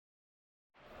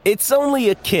It's only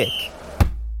a kick,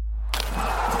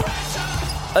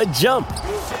 a jump,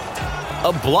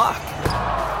 a block.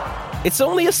 It's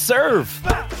only a serve.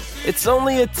 It's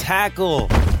only a tackle,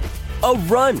 a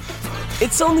run.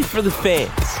 It's only for the fans.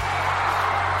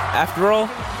 After all,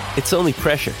 it's only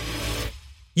pressure.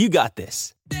 You got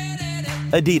this.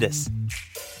 Adidas.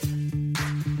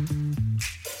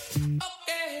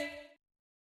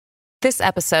 This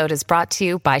episode is brought to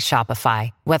you by Shopify.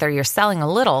 Whether you're selling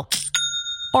a little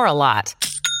or a lot,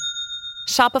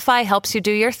 Shopify helps you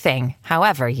do your thing,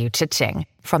 however you cha-ching.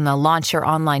 From the launch your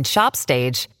online shop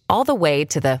stage, all the way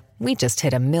to the we just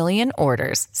hit 1 million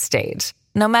orders stage.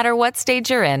 No matter what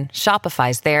stage you're in,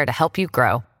 Shopify's there to help you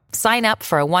grow. Sign up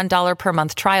for a $1 per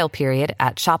month trial period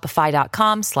at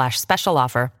shopify.com/special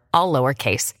offer, all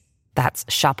lowercase. That's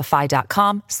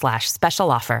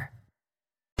shopify.com/special offer.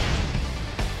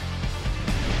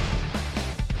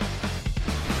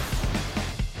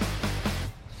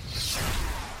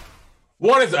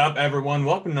 What is up, everyone?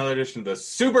 Welcome to another edition of the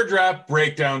SuperDraft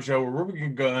Breakdown Show, where we're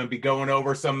going to be going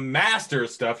over some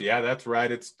Masters stuff. Yeah, that's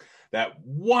right. It's that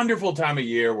wonderful time of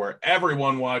year where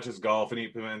everyone watches golf and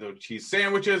eat pimento cheese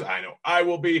sandwiches. I know I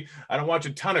will be. I don't watch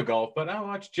a ton of golf, but I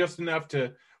watch just enough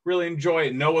to really enjoy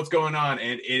it, know what's going on.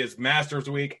 And it is Masters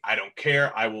week. I don't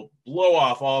care. I will blow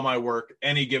off all my work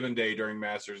any given day during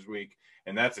Masters week.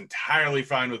 And that's entirely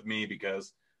fine with me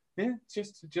because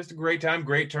it's just a great time,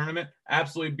 great tournament,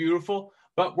 absolutely beautiful.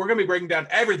 But we're going to be breaking down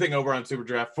everything over on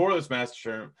SuperDraft for this Masters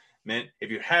tournament.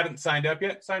 If you haven't signed up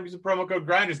yet, sign up using promo code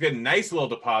Grinders, get a nice little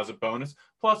deposit bonus.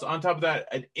 Plus, on top of that,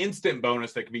 an instant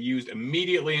bonus that can be used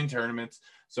immediately in tournaments.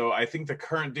 So I think the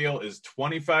current deal is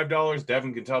 $25.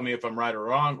 Devin can tell me if I'm right or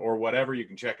wrong or whatever. You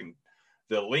can check in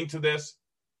the link to this.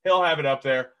 He'll have it up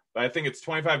there. But I think it's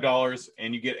 $25,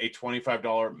 and you get a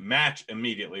 $25 match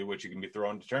immediately, which you can be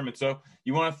thrown into tournament. So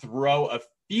you want to throw a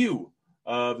few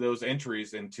of those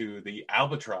entries into the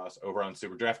Albatross over on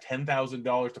SuperDraft.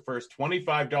 $10,000 to first,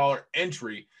 $25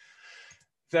 entry. If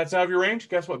that's out of your range,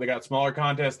 guess what? They got smaller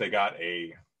contests. They got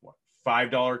a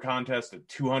 $5 contest, a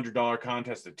 $200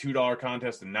 contest, a $2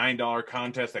 contest, a $9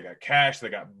 contest. They got cash. They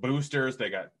got boosters. They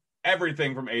got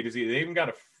everything from A to Z. They even got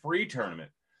a free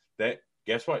tournament that,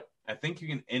 guess what? I think you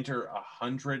can enter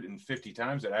 150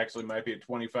 times. It actually might be a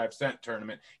 25-cent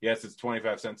tournament. Yes, it's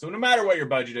 25 cents. So no matter what your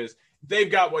budget is,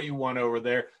 they've got what you want over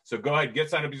there. So go ahead,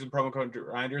 get signed up using promo code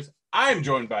Grinders. I'm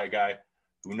joined by a guy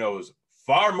who knows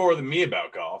far more than me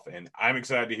about golf, and I'm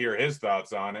excited to hear his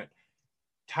thoughts on it.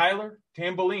 Tyler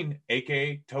Tamboline,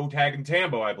 a.k.a. Toe Tag and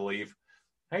Tambo, I believe.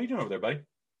 How you doing over there, buddy?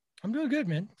 I'm doing good,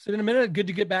 man. It's been a minute. Good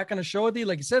to get back on a show with you.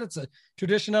 Like you said, it's a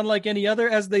tradition unlike any other.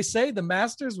 As they say, the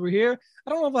Masters, we're here. I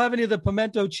don't know if I'll have any of the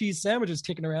pimento cheese sandwiches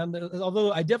kicking around,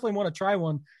 although I definitely want to try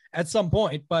one at some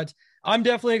point. But I'm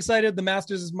definitely excited. The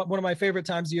Masters is one of my favorite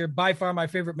times of year, by far my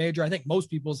favorite major. I think most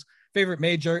people's favorite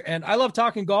major. And I love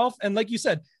talking golf. And like you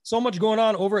said, so much going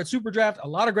on over at SuperDraft, a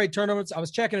lot of great tournaments. I was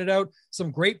checking it out.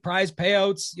 Some great prize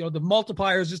payouts. You know, the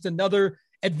multiplier is just another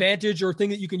advantage or thing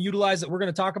that you can utilize that we're going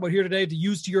to talk about here today to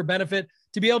use to your benefit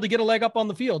to be able to get a leg up on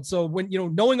the field. So when,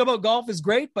 knowing about golf is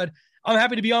great, but I'm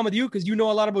happy to be on with you because you know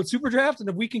a lot about SuperDraft. And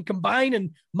if we can combine and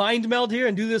mind meld here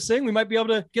and do this thing, we might be able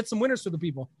to get some winners for the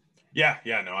people. Yeah,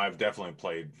 no, I've definitely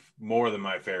played more than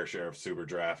my fair share of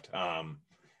SuperDraft.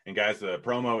 And guys, the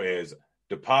promo is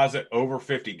deposit over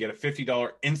 50, get a $50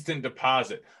 instant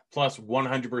deposit plus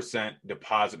 100%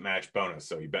 deposit match bonus.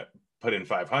 So you put in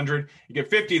 500, you get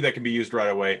 50 that can be used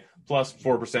right away, plus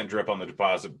 4% drip on the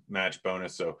deposit match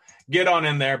bonus. So get on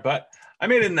in there. But I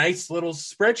made a nice little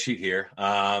spreadsheet here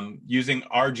using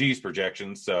RG's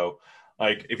projections. So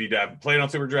like if you'd have played on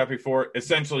SuperDraft before,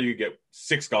 essentially you get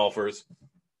 6 golfers,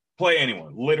 play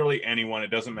anyone, literally anyone.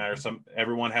 It doesn't matter.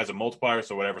 Everyone has a multiplier.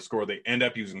 So whatever score they end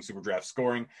up using SuperDraft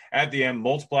scoring at the end,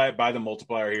 multiply it by the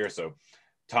multiplier here. So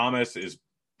Thomas is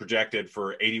projected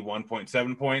for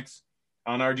 81.7 points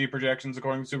on RG projections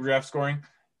according to SuperDraft scoring.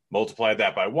 Multiply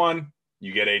that by 1,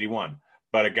 you get 81.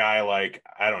 But a guy like,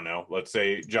 I don't know, let's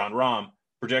say John Rahm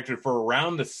projected for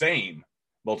around the same,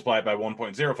 multiply it by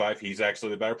 1.05, he's actually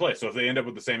the better play. So if they end up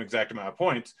with the same exact amount of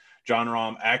points, John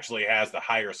Rahm actually has the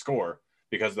higher score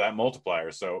because of that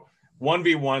multiplier. So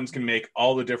 1v1s can make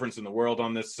all the difference in the world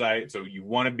on this site. So you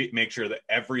want to make sure that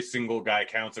every single guy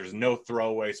counts. There's no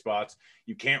throwaway spots.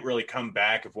 You can't really come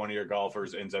back if one of your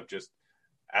golfers ends up just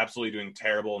absolutely doing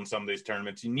terrible in some of these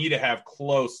tournaments. You need to have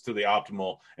close to the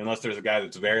optimal, unless there's a guy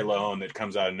that's very low and that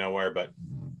comes out of nowhere. But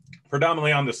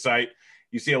predominantly on the site,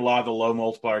 you see a lot of the low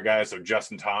multiplier guys. So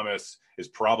Justin Thomas is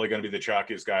probably going to be the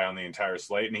chalkiest guy on the entire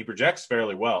slate, and he projects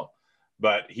fairly well.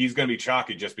 but he's going to be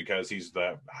chalky just because he's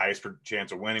the highest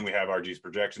chance of winning. We have RG's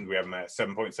projections. We have him at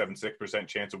 7.76%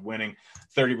 chance of winning,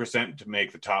 30% to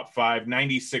make the top 5,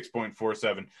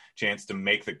 96.47 chance to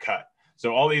make the cut.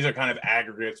 So all these are kind of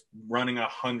aggregates, running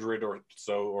 100 or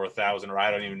so, or 1,000, or I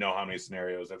don't even know how many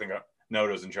scenarios. I think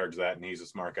Noto's in charge of that, and he's a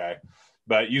smart guy.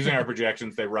 But using our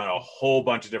projections, they run a whole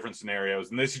bunch of different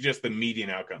scenarios, and this is just the median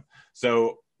outcome.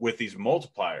 So with these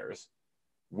multipliers,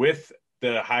 with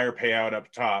the higher payout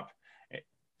up top,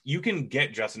 you can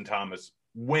get Justin Thomas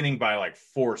winning by like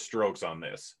 4 strokes on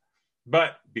this.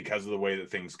 But because of the way that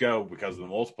things go, because of the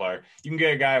multiplier, you can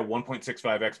get a guy at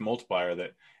 1.65x multiplier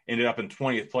that ended up in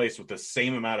 20th place with the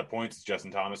same amount of points as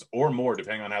Justin Thomas, or more,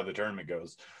 depending on how the tournament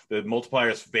goes. The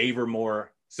multipliers favor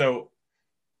more. So,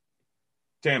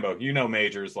 Tambo,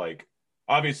 majors, like,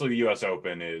 obviously the U.S.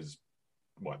 Open is,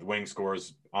 the winning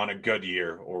scores on a good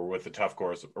year or with a tough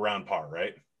course around par,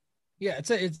 right? Yeah,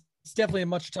 it's definitely a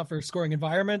much tougher scoring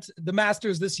environment. The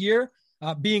Masters this year,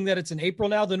 being that it's in April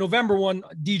now, the November one,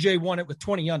 DJ won it with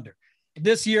 20 under.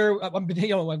 This year, I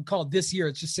call it this year,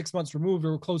 it's just 6 months removed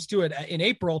or close to it. In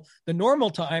April, the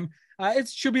normal time, it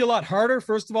should be a lot harder.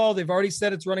 First of all, they've already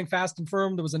said it's running fast and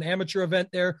firm. There was an amateur event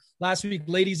there last week,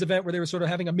 ladies event, where they were sort of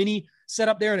having a mini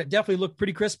setup there, and it definitely looked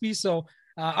pretty crispy. So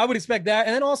I would expect that.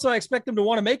 And then also I expect them to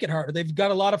want to make it harder. They've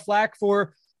got a lot of flack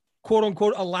for, quote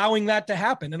unquote, allowing that to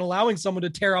happen and allowing someone to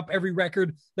tear up every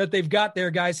record that they've got there.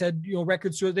 Guys had,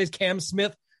 records through days. Cam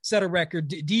Smith set a record,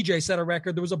 DJ set a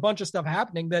record. There was a bunch of stuff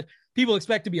happening that people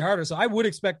expect to be harder. So I would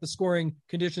expect the scoring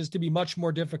conditions to be much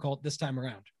more difficult this time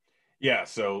around. Yeah.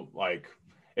 So like,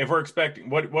 if we're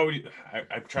expecting what would you,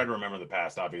 I've tried to remember the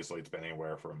past. Obviously it's been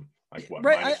anywhere from like what,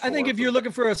 right. I think if you're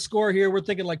looking for a score here, we're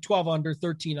thinking like 12 under,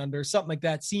 13 under, something like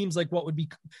that. Seems like what would be,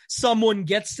 someone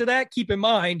gets to that. Keep in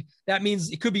mind, that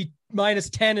means it could be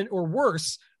 -10 or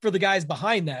worse for the guys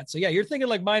behind that. So yeah, you're thinking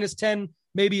like -10,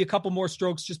 maybe a couple more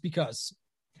strokes just because.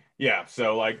 Yeah.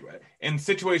 So like in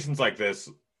situations like this,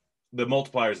 the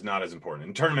multiplier is not as important.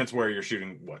 In tournaments where you're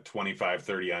shooting 25,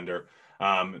 30 under,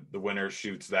 the winner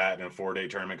shoots that in a 4-day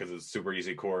tournament because it's a super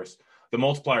easy course. The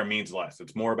multiplier means less.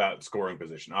 It's more about scoring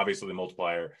position. Obviously the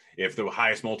multiplier, if the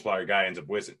highest multiplier guy ends up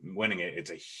winning it,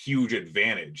 it's a huge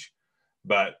advantage,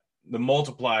 but the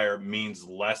multiplier means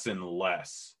less and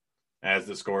less as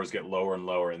the scores get lower and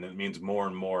lower. And it means more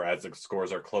and more as the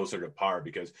scores are closer to par,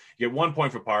 because you get 1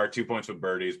 point for par, 2 points for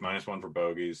birdies, -1 for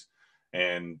bogeys,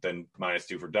 and then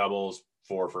 -2 for doubles,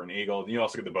 4 for an eagle. You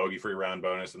also get the bogey free round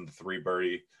bonus and the 3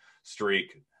 birdie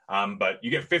streak. But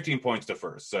you get 15 points to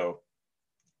first. So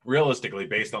realistically,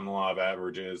 based on the law of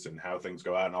averages and how things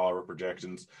go out and all our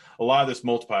projections, a lot of this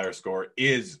multiplier score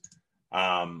is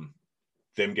them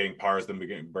getting pars, them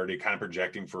getting birdie, kind of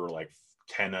projecting for like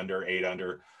 10 under, 8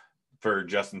 under for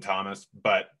Justin Thomas.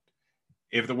 But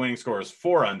if the winning score is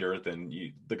 4 under, then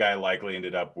the guy likely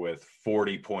ended up with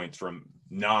 40 points from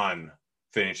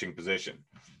non-finishing position.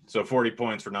 So 40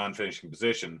 points for non-finishing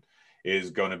position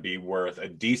is going to be worth a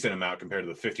decent amount compared to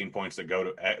the 15 points that go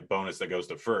to bonus that goes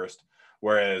to first.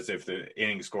 Whereas if the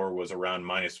inning score was around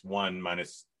 -1,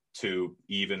 -2,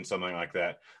 even something like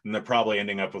that, then they're probably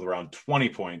ending up with around 20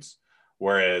 points.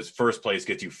 Whereas first place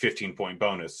gets you 15-point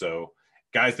bonus. So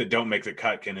guys that don't make the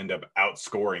cut can end up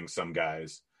outscoring some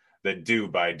guys that do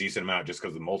by a decent amount just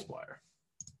because of the multiplier.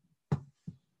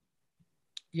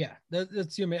 Yeah,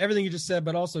 that's everything you just said,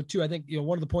 but also too, I think,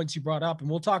 one of the points you brought up, and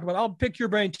we'll talk about, I'll pick your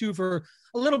brain too for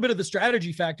a little bit of the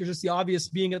strategy factor, just the obvious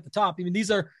being at the top. I mean,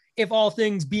 these are, if all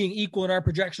things being equal and our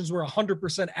projections were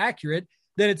 100% accurate,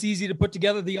 then it's easy to put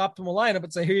together the optimal lineup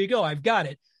and say, here you go, I've got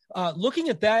it. Looking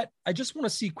at that, I just want to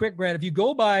see quick, Grant, if you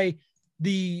go by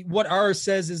what ours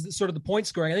says is sort of the point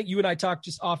scoring. I think you and I talked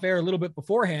just off air a little bit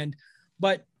beforehand,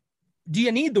 but do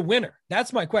you need the winner?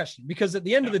 That's my question, because at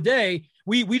the end of the day,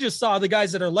 we just saw the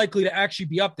guys that are likely to actually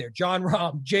be up there. Jon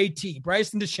Rahm, JT,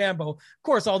 Bryson DeChambeau. Of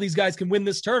course, all these guys can win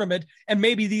this tournament, and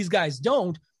maybe these guys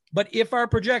don't. But if our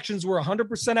projections were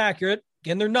 100% accurate,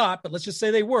 again, they're not, but let's just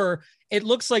say they were, it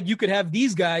looks like you could have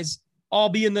these guys all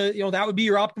be in the, that would be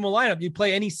your optimal lineup. You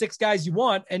play any 6 guys you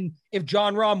want. And if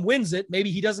Jon Rahm wins it,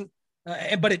 maybe he doesn't,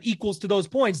 but it equals to those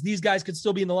points. These guys could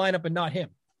still be in the lineup and not him.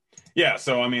 Yeah.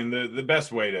 So, I mean, the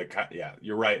best way to,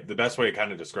 you're right. The best way to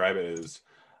kind of describe it is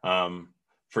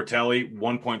for Telly,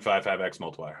 1.55x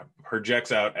multiplier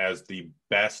projects out as the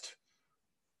best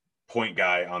point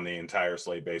guy on the entire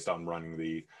slate based on running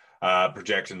the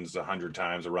projections 100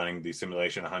 times or running the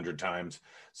simulation 100 times.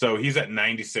 So he's at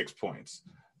 96 points.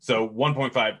 So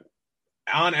 1.5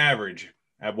 on average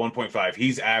at 1.5,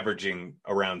 he's averaging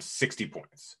around 60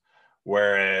 points.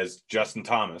 Whereas Justin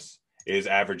Thomas is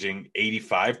averaging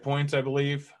 85 points, I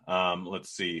believe. Let's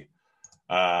see.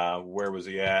 Where was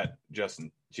he at?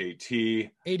 Justin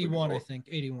JT. 81, I think.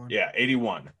 81. Yeah,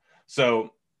 81.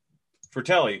 So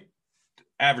Fratelli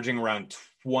averaging around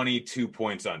 22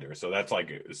 points under. So that's like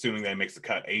assuming that he makes the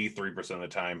cut 83% of the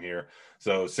time here.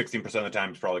 So 16% of the time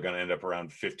he's probably going to end up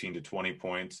around 15 to 20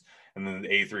 points. And then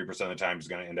 83% of the time is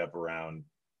going to end up around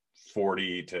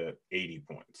 40 to 80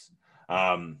 points.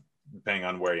 Depending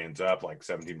on where he ends up, like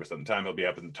 17% of the time, he'll be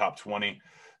up in the top 20.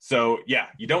 So yeah,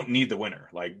 you don't need the winner.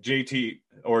 Like JT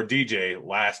or DJ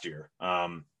last year,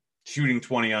 shooting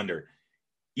 20 under,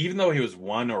 even though he was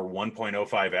 1 or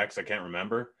 1.05x, I can't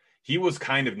remember, he was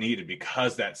kind of needed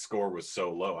because that score was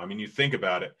so low. I mean, you think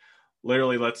about it,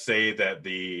 literally, let's say that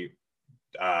the,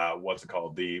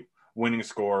 the winning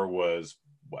score was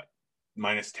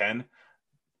minus 10.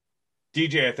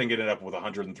 DJ, I think, ended up with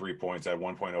 103 points at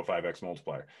 1.05x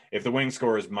multiplier. If the winning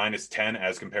score is minus 10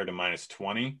 as compared to minus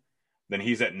 20, then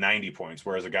he's at 90 points.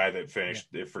 Whereas a guy that finished,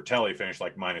 if Fratelli finished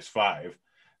like minus 5,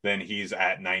 then he's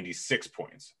at 96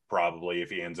 points, probably, if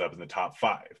he ends up in the top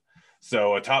 5.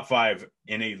 So a top 5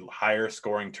 in a higher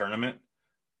scoring tournament,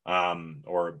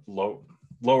 or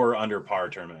lower under par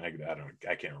tournament,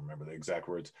 I can't remember the exact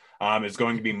words, is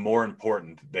going to be more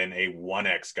important than a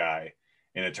 1x guy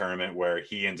in a tournament where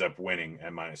he ends up winning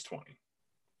at minus 20.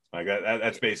 Like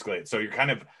that's basically it. So you're kind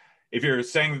of, if you're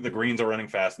saying that the greens are running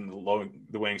fast and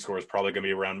the winning score is probably going to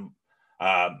be around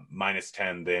minus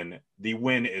 10, then the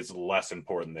win is less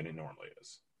important than it normally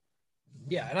is.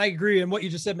 Yeah, and I agree. And what you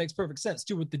just said makes perfect sense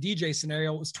too. With the DJ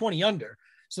scenario, it was 20 under.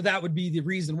 So that would be the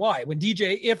reason why.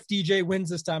 If DJ wins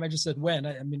this time, I just said when,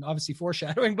 I mean, obviously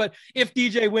foreshadowing, but if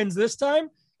DJ wins this time,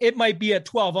 it might be at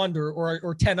 12 under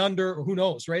or 10 under, or who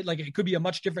knows, right? Like it could be a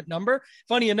much different number.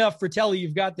 Funny enough, Fratelli,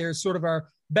 you've got there sort of our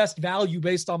best value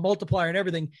based on multiplier and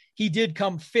everything. He did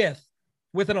come 5th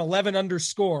with an 11 under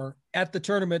score at the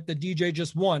tournament that DJ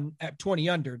just won at 20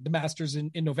 under, the Masters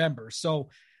in November. So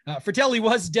Fratelli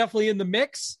was definitely in the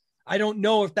mix. I don't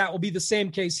know if that will be the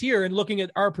same case here. And looking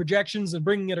at our projections and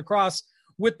bringing it across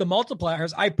with the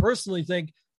multipliers, I personally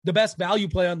think the best value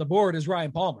play on the board is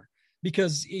Ryan Palmer.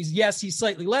 Because he's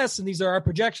slightly less, and these are our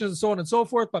projections and so on and so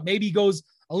forth, but maybe he goes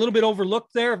a little bit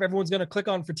overlooked there if everyone's going to click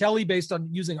on Fratelli based on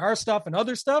using our stuff and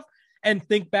other stuff, and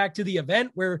think back to the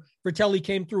event where Fratelli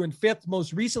came through in 5th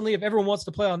most recently. If everyone wants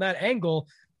to play on that angle,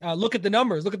 look at the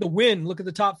numbers, look at the win, look at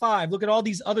the top 5, look at all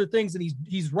these other things, and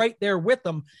he's right there with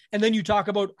them. And then you talk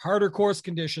about harder course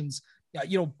conditions,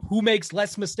 who makes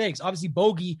less mistakes. Obviously,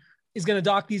 bogey is going to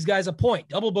dock these guys a point,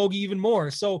 double bogey even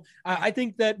more. So I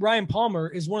think that Ryan Palmer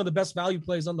is one of the best value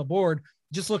plays on the board,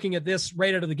 just looking at this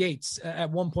right out of the gates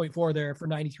at 1.4 there for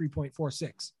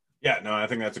 93.46. Yeah, no, I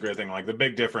think that's a great thing. Like the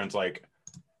big difference, like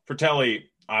Fratelli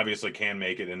obviously can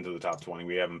make it into the top 20.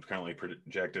 We have him currently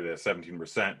projected at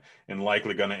 17% and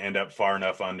likely going to end up far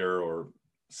enough under or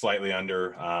slightly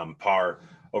under par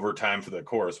over time for the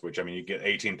course, which, I mean, you get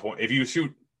 18 points. If you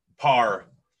shoot par,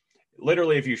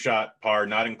 literally, if you shot par,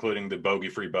 not including the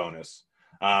bogey-free bonus,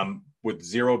 with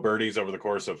 0 birdies over the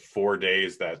course of 4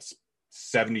 days, that's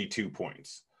 72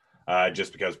 points,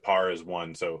 just because par is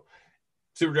 1. So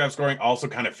SuperDraft scoring also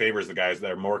kind of favors the guys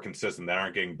that are more consistent, that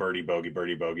aren't getting birdie, bogey,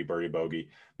 birdie, bogey, birdie, bogey,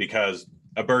 because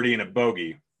a birdie and a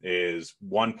bogey is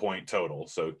 1 point total,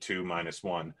 so 2 minus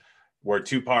 1, where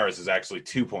 2 pars is actually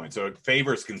 2 points. So it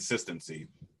favors consistency.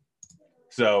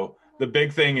 So the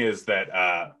big thing is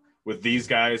that with these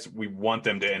guys, we want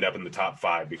them to end up in the top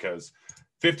 5 because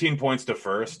 15 points to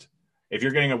first, if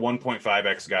you're getting a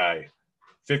 1.5x guy,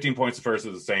 15 points to first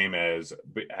is the same as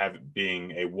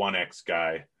being a 1x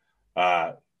guy.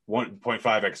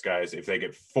 1.5x guys, if they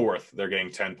get 4th, they're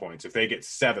getting 10 points. If they get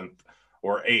 7th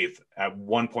or 8th at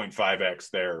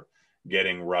 1.5x, they're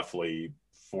getting roughly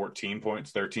 14 points,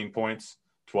 13 points,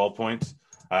 12 points,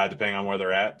 depending on where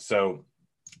they're at. So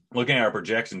looking at our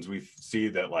projections, we see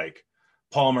that like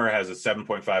Palmer has a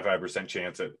 7.55%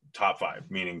 chance at top 5,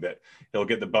 meaning that he'll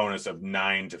get the bonus of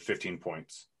 9 to 15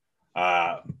 points,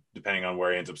 depending on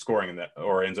where he ends up scoring in that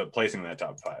or ends up placing in that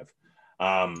top 5.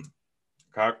 I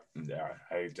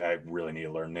really need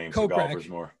to learn names of golfers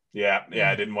more. Yeah.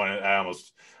 I didn't want to. I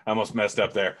almost messed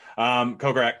up there.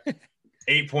 Kokrak,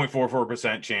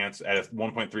 8.44% chance at a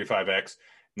 1.35x.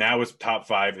 Now his top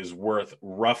 5 is worth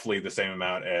roughly the same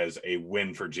amount as a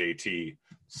win for JT,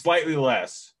 slightly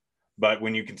less. But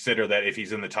when you consider that if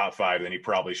he's in the top 5, then he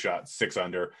probably shot 6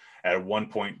 under at a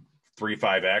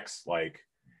 1.35x, like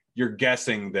you're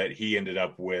guessing that he ended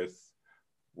up with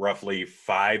roughly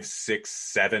 5, 6,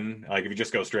 7. Like if you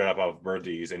just go straight up off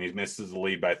birdies and he misses the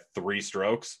lead by 3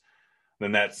 strokes,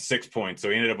 then that's 6 points. So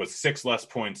he ended up with 6 less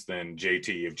points than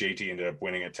JT. If JT ended up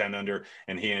winning at 10 under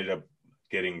and he ended up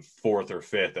getting 4th or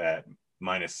 5th at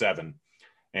 -7,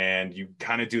 And you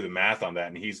kind of do the math on that,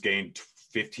 and he's gained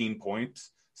 15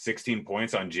 points, 16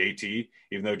 points on JT,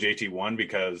 even though JT won,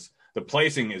 because the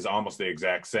placing is almost the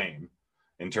exact same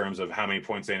in terms of how many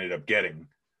points they ended up getting.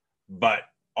 But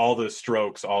all the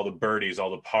strokes, all the birdies,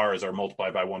 all the pars are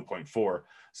multiplied by 1.4.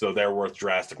 So they're worth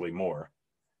drastically more.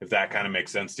 If that kind of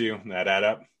makes sense to you, that add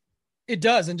up? It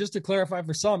does. And just to clarify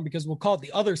for some, because we'll call it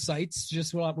the other sites,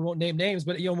 just we won't name names,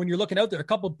 but when you're looking out there, a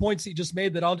couple of points that you just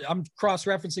made that I'm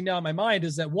cross-referencing now in my mind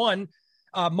is that one,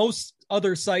 most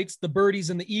other sites, the birdies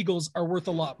and the eagles are worth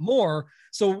a lot more.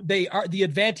 So they are, the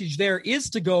advantage there is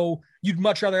to go, you'd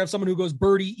much rather have someone who goes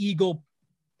birdie, eagle,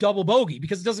 double bogey,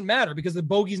 because it doesn't matter, because the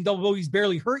bogeys and double bogeys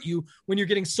barely hurt you when you're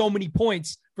getting so many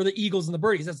points for the eagles and the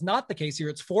birdies. That's not the case here.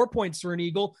 It's 4 points for an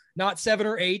eagle, not 7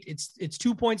 or 8. It's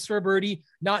 2 points for a birdie,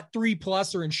 not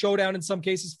 3+, or in showdown in some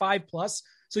cases 5+.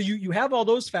 So you have all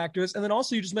those factors. And then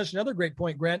also you just mentioned another great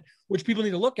point, Grant, which people need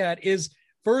to look at is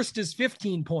first is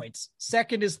 15 points,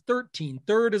 second is 13,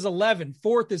 third is 11,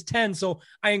 fourth is 10. So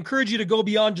I encourage you to go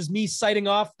beyond just me citing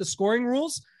off the scoring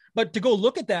rules, but to go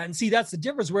look at that and see that's the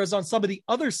difference. Whereas on some of the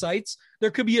other sites,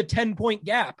 there could be a 10-point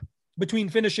gap between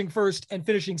finishing first and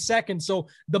finishing second. So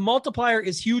the multiplier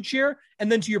is huge here.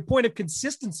 And then to your point of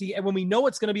consistency, and when we know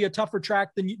it's going to be a tougher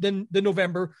track than the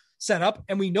November setup,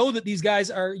 and we know that these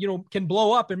guys are, can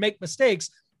blow up and make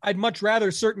mistakes, I'd much rather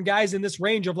certain guys in this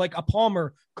range of like a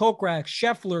Palmer, Kokrak,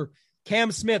 Scheffler,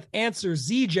 Cam Smith, Answer,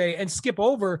 ZJ, and skip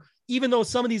over, even though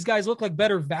some of these guys look like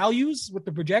better values with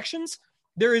the projections,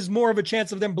 there is more of a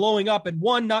chance of them blowing up and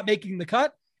one, not making the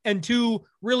cut, and two,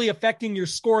 really affecting your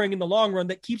scoring in the long run.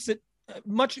 That keeps it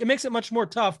it makes it much more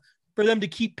tough for them to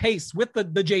keep pace with the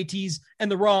JTs and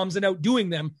the ROMs and outdoing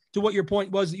them, to what your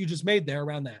point was that you just made there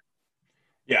around that.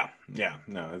 Yeah.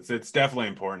 No, it's definitely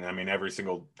important. I mean, every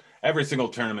single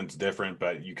tournament's different,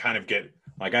 but you kind of get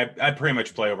like, I pretty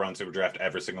much play over on SuperDraft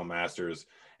every single Masters.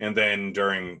 And then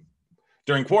during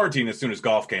quarantine, as soon as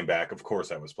golf came back, of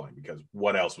course I was playing, because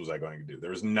what else was I going to do? There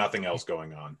was nothing else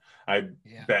going on. I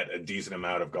bet a decent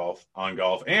amount of golf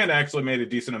and actually made a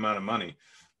decent amount of money,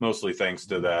 mostly thanks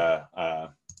to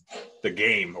the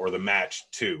game, or the match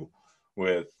 2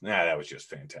 that was just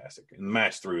fantastic. And the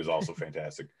match 3 was also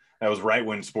fantastic. That was right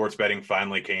when sports betting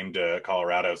finally came to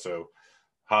Colorado. So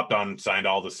hopped on, signed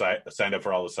up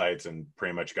for all the sites, and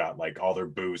pretty much got like all their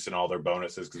boosts and all their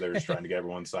bonuses, because they were just trying to get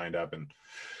everyone signed up, and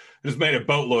just made a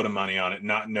boatload of money on it,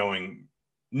 not knowing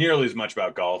nearly as much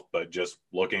about golf, but just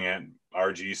looking at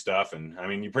RG stuff. And I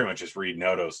mean, you pretty much just read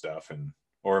Noto stuff,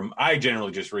 or I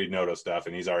generally just read Noto stuff,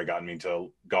 and he's already gotten me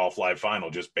to golf live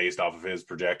final just based off of his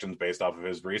projections, based off of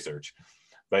his research.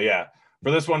 But yeah, for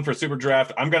this one, for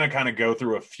SuperDraft, I'm going to kind of go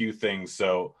through a few things.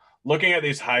 So looking at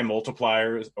these high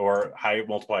multipliers or high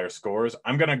multiplier scores,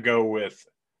 I'm going to go with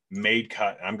made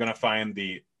cut. I'm going to find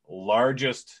the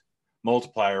largest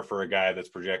multiplier for a guy that's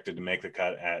projected to make the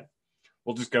cut at,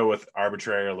 we'll just go with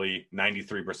arbitrarily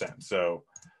 93%. So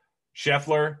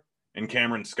Scheffler and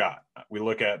Cameron Scott, we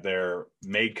look at their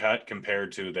made cut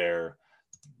compared to their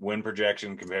win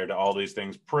projection, compared to all these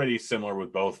things, pretty similar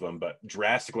with both of them, but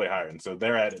drastically higher. And so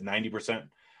they're at 90%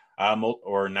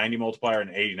 or 90 multiplier,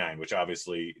 and 89, which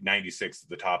obviously 96 is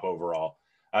the top overall.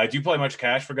 Do you play much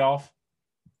cash for golf?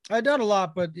 I've done a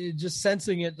lot, but just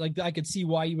sensing it, like I could see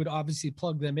why you would obviously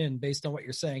plug them in based on what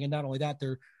you're saying. And not only that,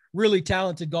 they're really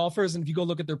talented golfers. And if you go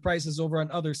look at their prices over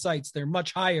on other sites, they're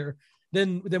much higher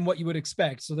than what you would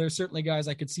expect. So there's certainly guys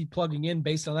I could see plugging in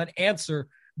based on that. Answer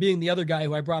being the other guy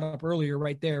who I brought up earlier,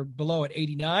 right there below at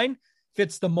 89,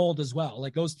 fits the mold as well.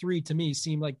 Like those three to me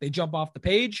seem like they jump off the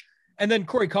page. And then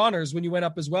Corey Connors, when you went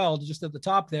up as well, just at the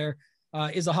top there,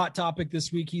 is a hot topic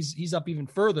this week. He's up even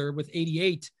further with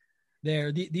 88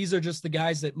 there. These are just the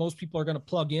guys that most people are going to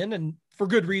plug in, and for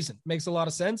good reason. Makes a lot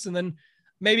of sense. And then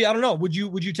maybe, I don't know, would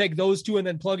you take those two and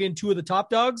then plug in two of the top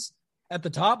dogs at the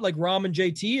top, like Rom and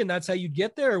JT, and that's how you'd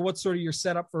get there? Or what's sort of your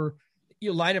setup for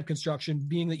your lineup construction,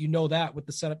 being that you know that with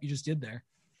the setup you just did there?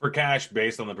 For cash,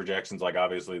 based on the projections, like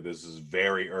obviously this is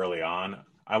very early on,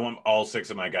 I want all 6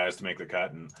 of my guys to make the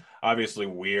cut. And obviously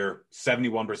we're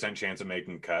 71% chance of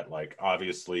making cut, like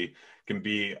obviously can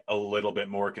be a little bit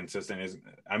more consistent.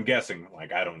 I'm guessing,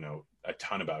 like, I don't know a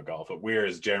ton about golf, but Weir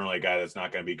is generally a guy that's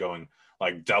not going to be going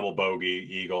like double bogey,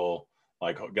 eagle,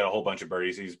 like get a whole bunch of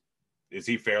birdies. Is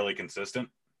he fairly consistent?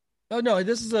 Oh, no,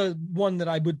 this is a one that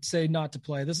I would say not to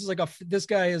play. This is like this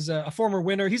guy is a former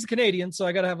winner. He's a Canadian, so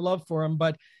I got to have love for him,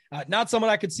 but not someone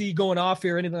I could see going off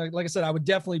here. Anything like I said, I would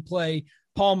definitely play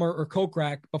Palmer or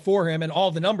Kokrak before him, and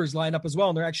all the numbers line up as well,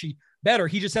 and they're actually better.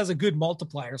 He just has a good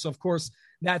multiplier, so of course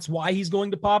that's why he's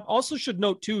going to pop. Also should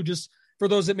note too, just for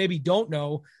those that maybe don't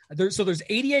know, there's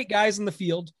 88 guys in the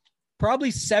field.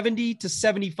 probably 70 to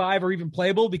 75 are even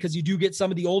playable, because you do get some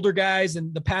of the older guys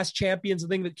and the past champions, the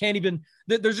thing that can't even,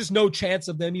 there's just no chance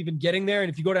of them even getting there.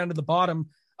 And if you go down to the bottom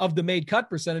of the made cut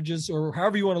percentages, or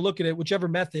however you want to look at it, whichever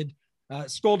method,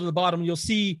 scroll to the bottom, you'll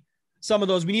see some of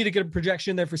those. We need to get a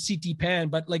projection there for CT Pan,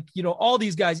 but like, all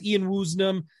these guys, Ian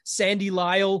Woosnam, Sandy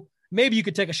Lyle, maybe you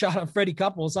could take a shot on Freddie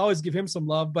Couples. Always give him some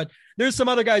love, but there's some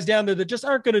other guys down there that just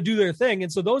aren't going to do their thing.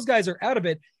 And so those guys are out of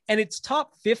it, and it's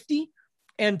top 50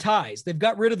 and ties. They've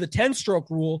got rid of the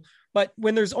 10-stroke rule, but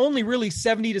when there's only really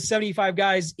 70 to 75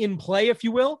 guys in play, if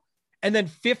you will, and then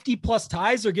 50 plus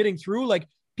ties are getting through, like,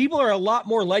 people are a lot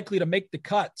more likely to make the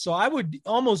cut. So I would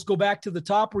almost go back to the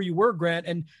top where you were, Grant,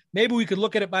 and maybe we could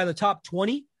look at it by the top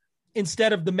 20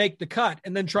 instead of the make the cut,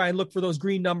 and then try and look for those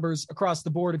green numbers across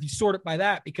the board if you sort it by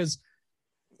that, because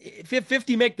if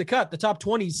 50 make the cut, the top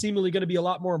 20 is seemingly going to be a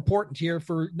lot more important here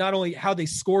for not only how they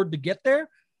scored to get there,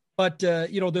 but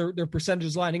their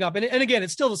percentages lining up. And again,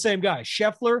 it's still the same guy: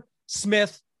 Scheffler,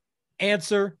 Smith,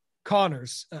 Answer,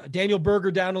 Connors, Daniel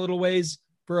Berger down a little ways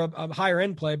for a higher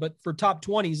end play, but for top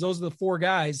 20s, those are the four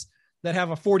guys that have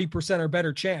a 40% or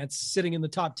better chance sitting in the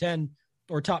top 10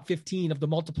 or top 15 of the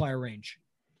multiplier range.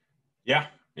 Yeah.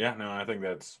 No, I think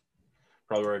that's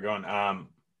probably where we're going.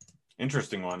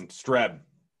 Interesting one. Streb.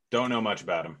 Don't know much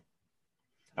about him.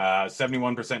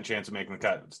 71% chance of making the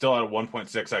cut. Still at a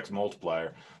 1.6x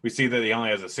multiplier. We see that he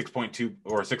only has a 6.2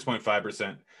 or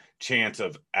 6.5% chance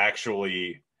of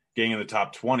actually getting in the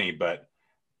top 20, but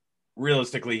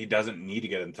realistically, he doesn't need to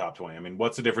get in the top 20. I mean,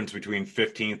 what's the difference between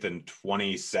 15th and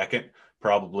 22nd?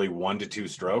 Probably 1 to 2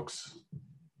 strokes.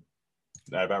 Is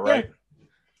that about right?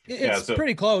 Yeah. It's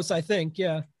pretty close, I think.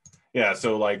 Yeah. Yeah.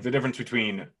 So like the difference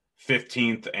between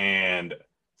 15th and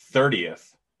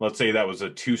 30th, let's say that was a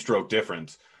 2-stroke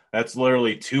difference. That's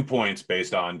literally 2 points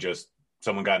based on just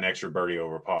someone got an extra birdie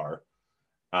over par.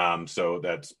 So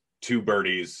that's 2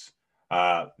 birdies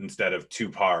instead of 2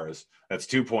 pars. That's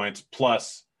 2 points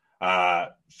plus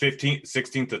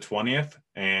 16th to 20th,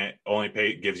 and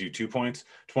only gives you 2 points.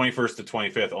 21st to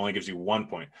 25th only gives you 1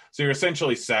 point. So you're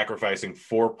essentially sacrificing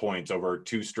 4 points over a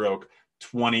 2-stroke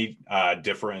 20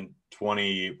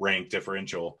 rank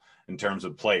differential in terms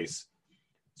of place.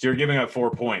 So you're giving up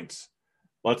 4 points.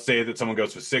 Let's say that someone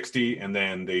goes for 60, and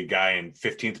then the guy in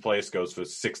 15th place goes for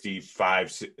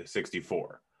 65,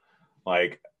 64.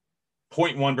 Like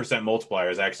 0.1% multiplier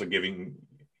is actually giving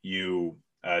you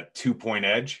a 2-point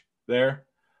edge there.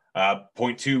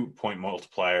 0.2 point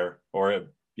multiplier, or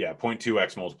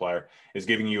 0.2x multiplier is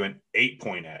giving you an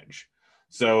 8-point edge.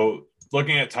 So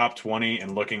looking at top 20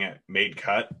 and looking at made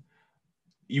cut,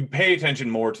 you pay attention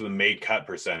more to the made cut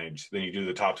percentage than you do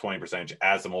the top 20 percentage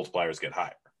as the multipliers get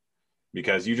higher,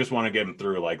 because you just want to get them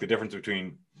through. Like the difference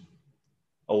between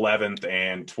 11th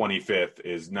and 25th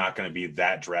is not going to be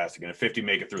that drastic. And if 50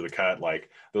 make it through the cut, like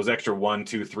those extra 1,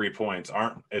 2, 3 points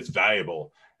aren't as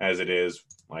valuable as it is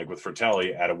like with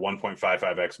Fratelli at a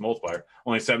 1.55x multiplier,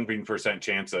 only 17%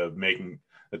 chance of making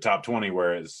the top 20,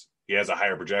 whereas he has a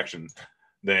higher projection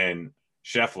than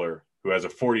Scheffler, who has a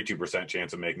 42%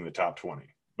 chance of making the top 20,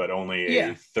 but only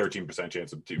a 13%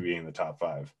 chance of being in the top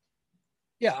 5.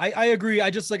 Yeah, I agree. I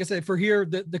just, like I said, for here,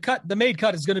 the made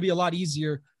cut is going to be a lot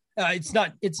easier.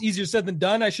 It's easier said than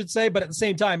done, I should say, but at the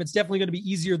same time, it's definitely going to be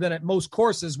easier than at most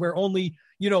courses where only,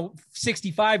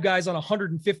 65 guys on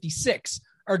 156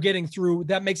 are getting through.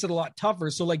 That makes it a lot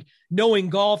tougher. So like knowing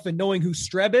golf and knowing who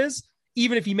Streb is,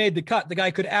 even if he made the cut, the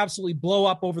guy could absolutely blow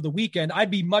up over the weekend.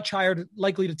 I'd be much higher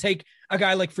likely to take a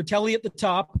guy like Fratelli at the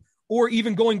top, or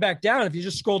even going back down. If you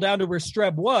just scroll down to where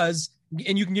Streb was,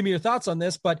 and you can give me your thoughts on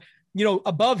this, but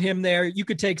above him there, you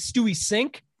could take Stewie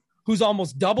Sink, who's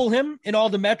almost double him in all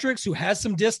the metrics, who has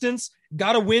some distance,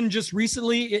 got a win just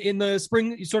recently in the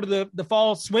spring, sort of the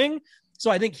fall swing. So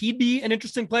I think he'd be an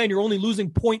interesting play, and you're only losing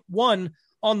 0.1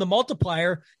 on the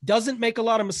multiplier, doesn't make a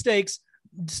lot of mistakes,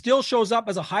 still shows up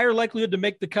as a higher likelihood to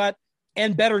make the cut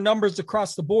and better numbers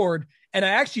across the board. And I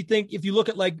actually think if you look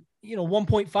at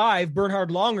 1.5, Bernhard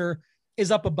Langer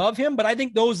is up above him, but I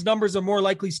think those numbers are more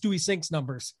likely Stewie Sink's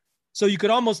numbers. So you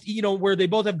could almost, where they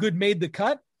both have good made the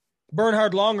cut,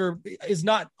 Bernhard Langer is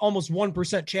not almost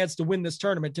 1% chance to win this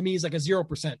tournament. To me, he's like a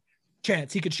 0%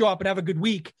 chance. He could show up and have a good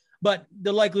week, but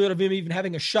the likelihood of him even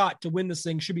having a shot to win this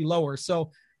thing should be lower.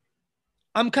 So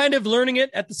I'm kind of learning it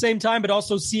at the same time, but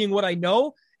also seeing what I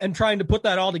know and trying to put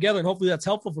that all together. And hopefully that's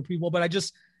helpful for people. But I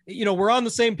just, we're on the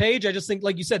same page. I just think,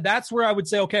 like you said, that's where I would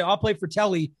say, okay, I'll play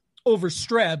Fratelli over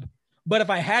Streb. But if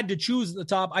I had to choose at the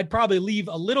top, I'd probably leave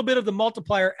a little bit of the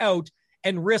multiplier out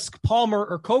and risk Palmer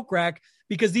or Kokrak,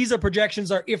 because these are projections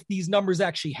are if these numbers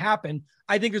actually happen.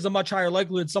 I think there's a much higher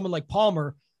likelihood someone like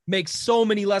Palmer makes so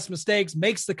many less mistakes,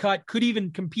 makes the cut, could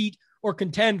even compete or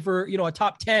contend for, a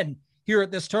top 10 here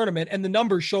at this tournament. And the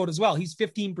numbers showed as well. He's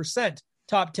 15%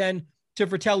 top 10 to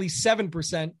Fratelli's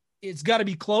 7%. It's got to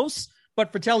be close,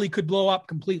 but Fratelli could blow up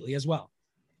completely as well.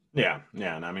 Yeah.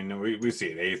 And I mean, we see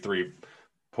it,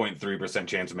 83.3%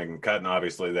 chance of making the cut. And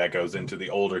obviously that goes into the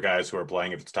older guys who are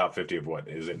playing. If it's top 50 of what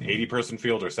is it, an 80-person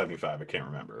field or 75? I can't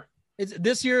remember.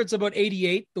 This year it's about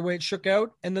 88 the way it shook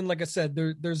out. And then, like I said,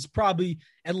 there's probably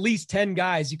at least 10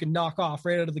 guys you can knock off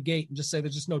right out of the gate and just say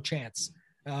there's just no chance.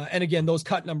 And again, those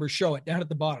cut numbers show it down at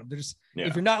the bottom.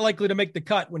 If you're not likely to make the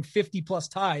cut when 50 plus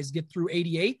ties get through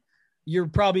 88, you're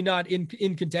probably not in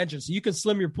contention. So you can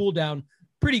slim your pool down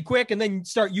pretty quick and then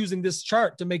start using this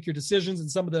chart to make your decisions and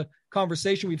some of the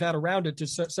conversation we've had around it to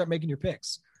start making your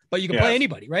picks. But you can play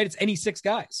anybody, right? It's any 6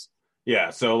 guys.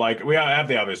 Yeah. So like we have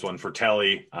the obvious one for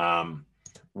Telly,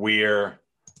 Weir,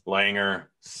 Langer,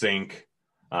 Sink,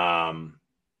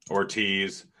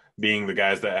 Ortiz being the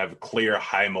guys that have clear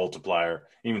high multiplier.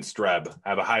 Even Streb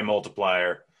have a high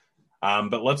multiplier.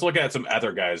 But let's look at some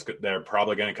other guys that are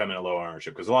probably going to come in at low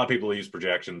ownership, because a lot of people use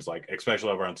projections, like especially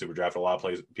over on SuperDraft, a lot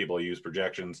of people use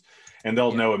projections and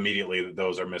they'll know immediately that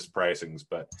those are mispricings.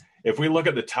 But if we look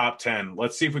at the top 10,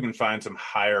 let's see if we can find some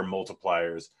higher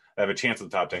multipliers that have a chance at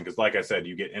the top 10. Because like I said,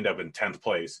 you end up in 10th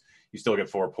place, you still get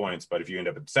 4 points. But if you end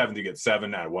up at 7th, you get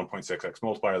 7 out of 1.6x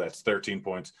multiplier. That's 13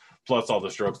 points plus all the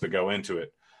strokes that go into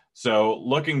it. So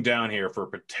looking down here for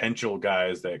potential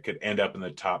guys that could end up in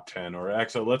the top 10, or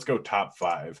actually let's go top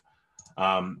 5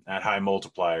 at high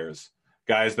multipliers,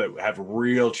 guys that have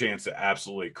real chance to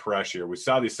absolutely crush here. We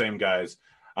saw these same guys.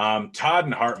 Todd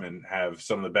and Hartman have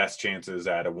some of the best chances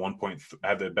at a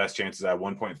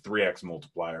 1.3x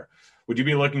multiplier. Would you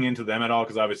be looking into them at all?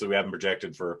 Because obviously we haven't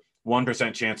projected for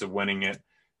 1% chance of winning it,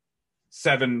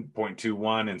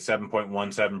 7.21 and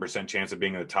 7.17% chance of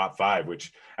being in the top 5,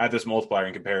 which at this multiplier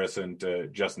in comparison to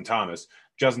Justin Thomas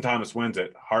wins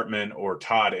it. Hartman or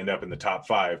Todd end up in the top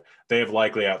 5. They have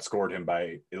likely outscored him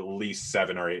by at least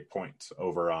 7 or 8 points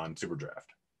over on SuperDraft.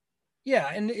 Yeah.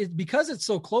 And because it's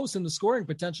so close in the scoring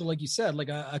potential, like you said, like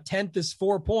a 10th is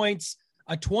 4 points,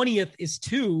 a 20th is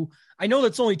 2. I know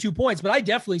that's only 2 points, but I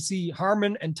definitely see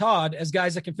Harmon and Todd as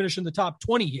guys that can finish in the top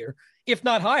 20 here, if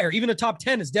not higher. Even a top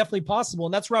 10 is definitely possible.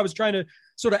 And that's where I was trying to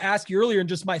sort of ask you earlier, and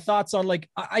just my thoughts on, like,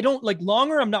 I don't like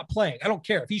Longer. I'm not playing. I don't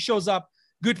care if he shows up,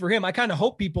 good for him. I kind of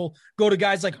hope people go to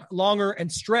guys like Longer and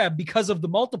Streb because of the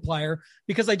multiplier,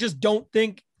 because I just don't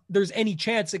think there's any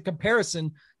chance in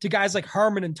comparison to guys like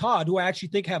Harmon and Todd, who I actually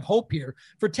think have hope here.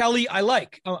 For Telly,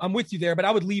 I'm with you there, but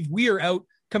I would leave Weir out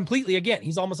completely. Again,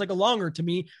 he's almost like a Longer to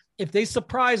me. If they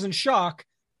surprise and shock,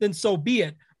 then so be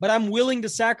it. But I'm willing to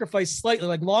sacrifice slightly.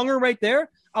 Like Longer right there,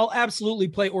 I'll absolutely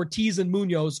play Ortiz and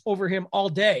Munoz over him all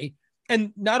day.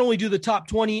 And not only do the top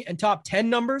 20 and top 10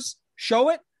 numbers show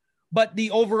it, but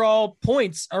the overall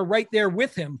points are right there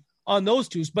with him on those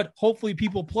two. But hopefully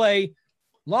people play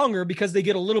Longer because they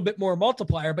get a little bit more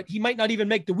multiplier, but he might not even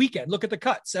make the weekend. Look at the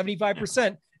cut,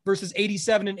 75% versus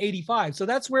 87 and 85. So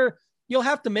that's where you'll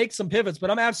have to make some pivots,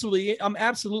 but I'm absolutely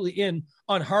in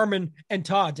on Harmon and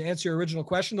Todd to answer your original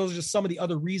question. Those are just some of the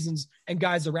other reasons and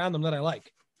guys around them that I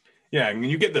like. Yeah. I mean,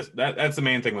 you get this, that's the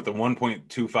main thing with the 1.25,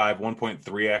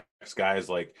 1.3x guys.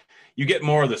 Like, you get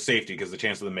more of the safety because the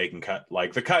chance of them making cut,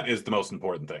 like the cut is the most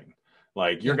important thing.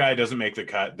 Like, your guy doesn't make the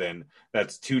cut, then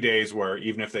that's 2 days where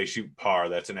even if they shoot par,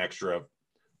 that's an extra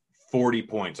 40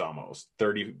 points, almost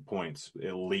 30 points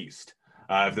at least.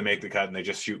 If they make the cut and they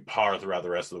just shoot par throughout the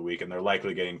rest of the week, and they're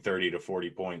likely getting 30 to 40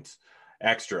 points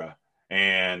extra.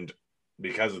 And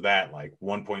because of that, like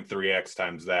 1.3x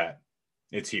times that,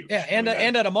 it's huge. Yeah. And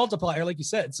at a multiplier, like you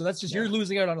said. So that's just, you're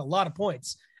losing out on a lot of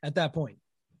points at that point.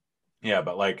 Yeah.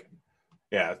 But like,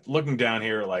 looking down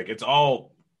here, like, it's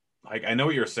all like, I know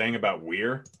what you're saying about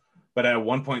Weir, but at a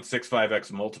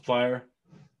 1.65x multiplier,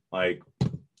 like,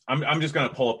 I'm just going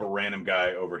to pull up a random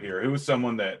guy over here who was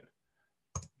someone that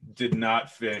did not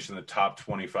finish in the top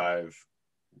 25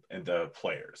 in the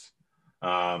players.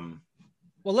 Well,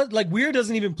 like Weir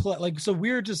doesn't even play. Like, so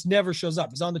Weir just never shows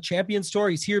up. He's on the Champions Tour.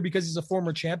 He's here because he's a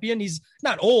former champion. He's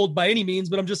not old by any means,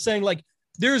 but I'm just saying, like,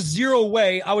 there's zero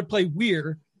way I would play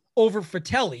Weir over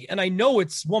Fratelli. And I know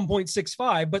it's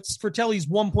 1.65, but Fratelli's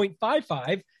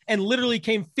 1.55 and literally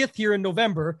came 5th here in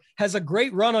November, has a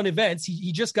great run on events.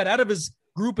 He just got out of his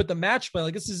group at the match play.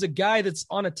 Like, this is a guy that's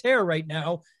on a tear right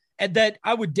now. And that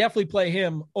I would definitely play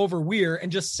him over Weir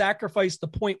and just sacrifice the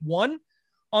 0.1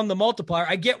 on the multiplier.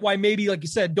 I get why maybe, like you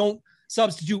said, don't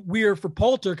substitute Weir for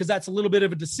Poulter, because that's a little bit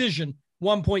of a decision.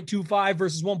 1.25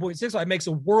 versus 1.65 makes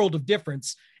a world of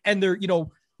difference. And they're,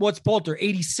 what's Poulter?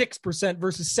 86%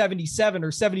 versus 77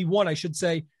 or 71, I should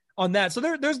say, on that. So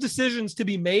there's decisions to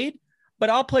be made. but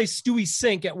I'll play Stewie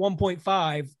Sink at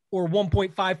 1.5 or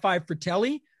 1.55 for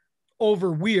Telly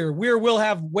over Weir. Weir will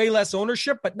have way less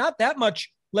ownership, but not that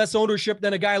much less ownership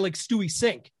than a guy like Stewie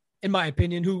Sink, in my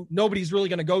opinion, who nobody's really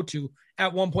going to go to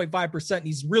at 1.5%. And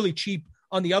he's really cheap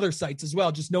on the other sites as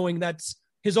well, just knowing that's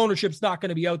his ownership's not going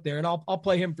to be out there. And I'll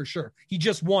play him for sure. He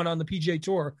just won on the PGA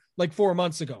Tour like 4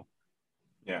 months ago.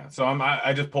 Yeah. So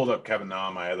I just pulled up Kevin Na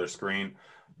on my other screen.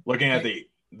 Looking at the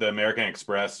American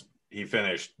Express, he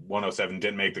finished 107,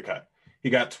 didn't make the cut. He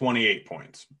got 28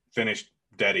 points, finished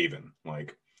dead even,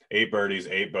 like 8 birdies,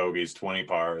 8 bogeys, 20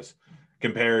 pars,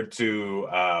 compared to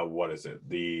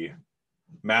the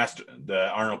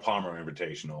Arnold Palmer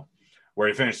Invitational, where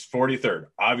he finished 43rd.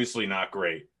 Obviously not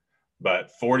great, but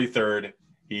 43rd,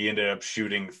 he ended up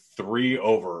shooting 3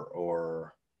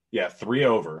 over,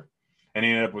 and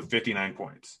he ended up with 59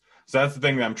 points. So that's the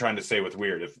thing that I'm trying to say with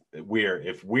Weir.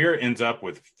 If Weir ends up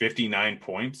with 59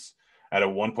 points at a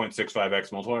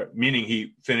 1.65x multiplier, meaning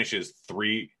he finishes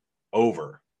 3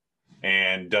 over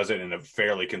and does it in a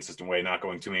fairly consistent way, not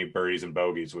going too many birdies and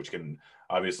bogeys, which can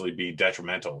obviously be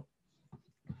detrimental.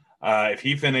 If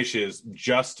he finishes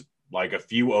just like a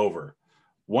few over,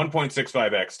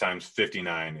 1.65x times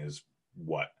 59 is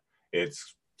what?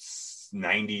 It's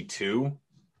 92.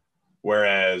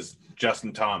 Whereas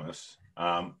Justin Thomas,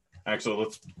 actually,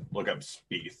 let's look up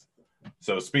Spieth.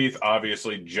 So Spieth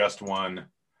obviously just won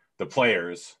the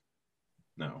Players.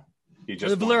 No, he just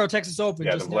the Valero Texas Open.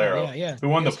 Yeah, the Valero. Yeah. Who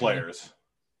won the Players?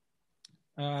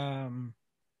 God,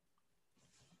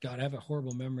 I have a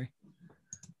horrible memory.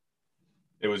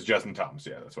 It was Justin Thomas.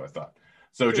 Yeah, that's what I thought.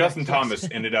 So correct, Justin Thomas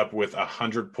ended up with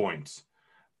 100 points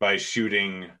by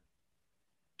shooting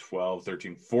 12,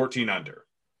 13, 14 under.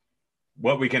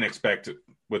 What we can expect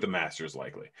with the Masters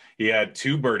likely. He had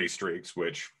 2 birdie streaks,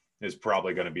 which is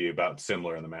probably going to be about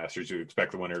similar in the Masters. You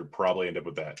expect the winner to probably end up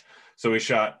with that. So he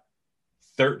shot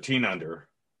 13 under,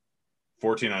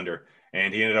 14 under,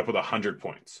 and he ended up with 100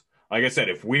 points. Like I said,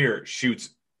 if Weir shoots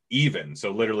even, so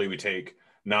literally we take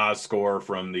Na's score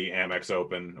from the Amex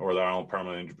Open or the Arnold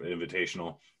Palmer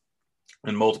Invitational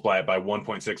and multiply it by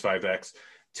 1.65x,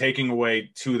 taking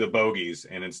away 2 of the bogeys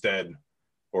and instead,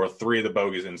 or 3 of the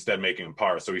bogeys and instead making a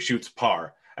par. So he shoots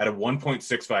par at a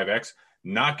 1.65x,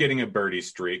 not getting a birdie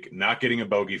streak, not getting a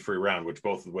bogey-free round,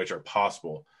 both of which are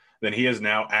possible. Then he is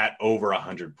now at over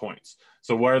 100 points.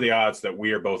 So what are the odds that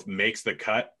Weir both makes the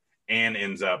cut and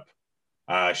ends up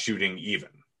shooting even?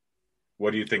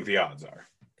 What do you think the odds are?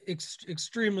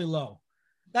 Extremely low.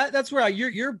 That's where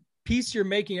your piece you're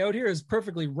making out here is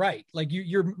perfectly right. Like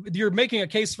you're making a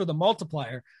case for the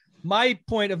multiplier. My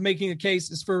point of making a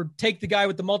case is for take the guy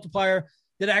with the multiplier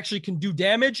that actually can do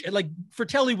damage. And like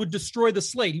Fratelli would destroy the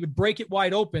slate. He would break it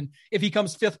wide open if he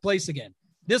comes 5th place again.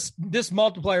 This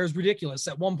multiplier is ridiculous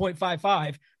at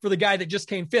 1.55 for the guy that just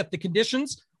came 5th. The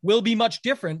conditions will be much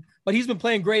different, but he's been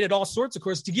playing great at all sorts, of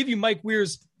course. To give you Mike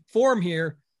Weir's form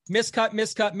here, miscut,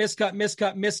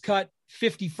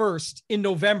 51st in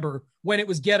November when it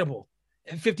was gettable,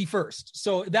 51st.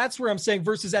 So that's where I'm saying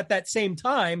versus at that same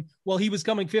time, while he was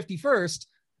coming 51st,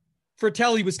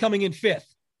 Fratelli was coming in 5th.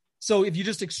 So if you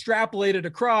just extrapolate it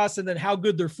across and then how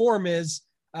good their form is,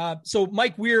 so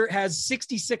Mike Weir has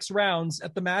 66 rounds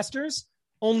at the Masters.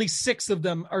 Only 6 of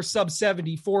them are sub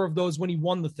 70, 4 of those when he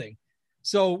won the thing.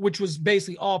 So, which was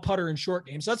basically all putter and short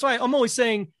game. So that's why I'm always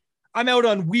saying I'm out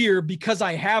on Weir because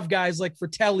I have guys like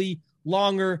Fratelli,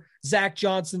 Longer, Zach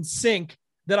Johnson, Sink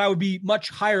that I would be much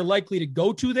higher likely to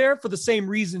go to there for the same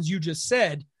reasons you just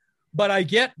said. But I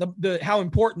get the how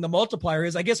important the multiplier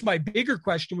is. I guess my bigger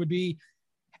question would be,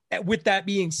 with that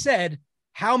being said,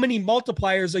 how many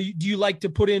multipliers do you like to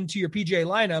put into your PGA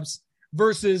lineups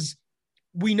versus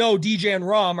we know DJ and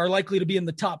Rahm are likely to be in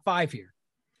the top 5 here.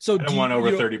 So I don't want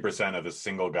over 30% of a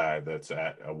single guy that's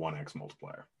at a 1x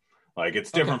multiplier. Like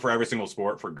it's different for every single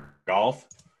sport. For golf,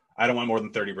 I don't want more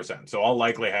than 30%. So I'll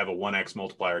likely have a 1x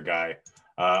multiplier guy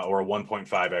or a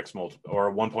 1.5x or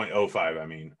a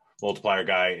 1.05, multiplier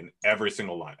guy in every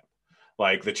single lineup.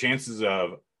 Like the chances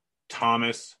of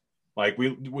Thomas, like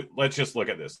we let's just look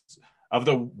at this. Of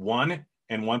the 1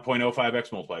 and 1.05x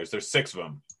multipliers, there's 6 of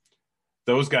them.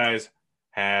 Those guys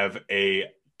have a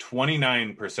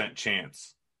 29%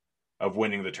 chance of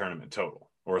winning the tournament total,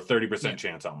 or a 30%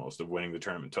 chance almost of winning the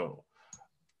tournament total.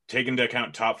 Take into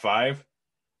account top 5,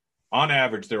 on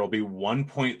average, there will be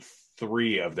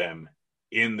 1.3 of them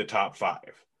in the top 5.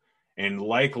 And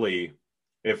likely,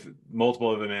 if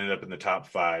multiple of them end up in the top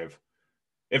 5,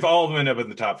 if all of them end up in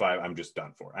the top 5, I'm just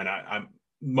done for. And I'm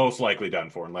most likely done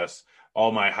for unless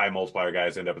all my high multiplier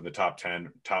guys end up in the top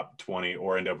 10, top 20,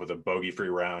 or end up with a bogey-free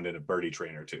round and a birdie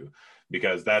train or 2,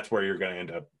 because that's where you're going to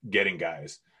end up getting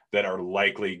guys that are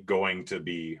likely going to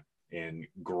be in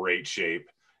great shape,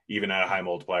 even at a high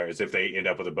multiplier, is if they end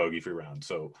up with a bogey-free round.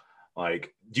 So,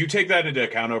 like, do you take that into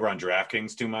account over on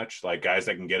DraftKings too much? Like guys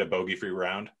that can get a bogey-free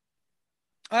round?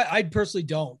 I personally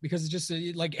don't, because it's just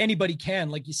like anybody can,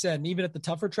 like you said, and even at the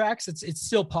tougher tracks, it's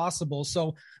still possible.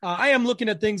 So I am looking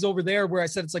at things over there where I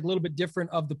said it's like a little bit different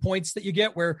of the points that you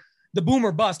get, where the boom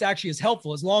or bust actually is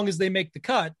helpful. As long as they make the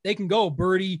cut, they can go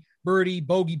birdie,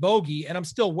 bogey, bogey, and I'm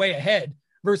still way ahead.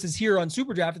 Versus here on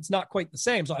SuperDraft, it's not quite the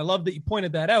same. So I love that you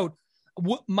pointed that out.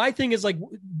 My thing is, like,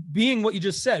 being what you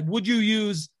just said, would you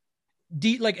use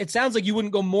like, it sounds like you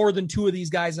wouldn't go more than 2 of these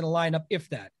guys in a lineup, if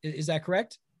that. Is that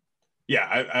correct?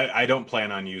 Yeah, I don't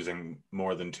plan on using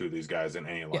more than 2 of these guys in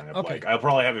any lineup. Yeah, okay. Like, I'll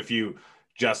probably have a few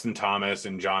Justin Thomas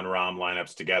and John Rahm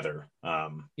lineups together.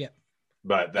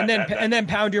 But and then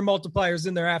pound your multipliers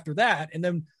in there after that, and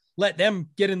then let them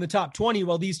get in the top 20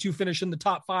 while these 2 finish in the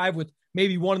top 5, with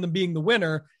maybe one of them being the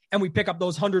winner, and we pick up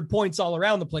those 100 points all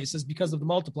around the places because of the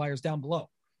multipliers down below.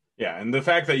 Yeah, and the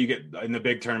fact that you get in the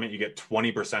big tournament, you get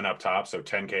 20% up top, so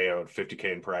 10K or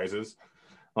 50K in prizes.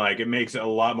 Like, it makes it a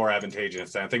lot more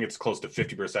advantageous. I think it's close to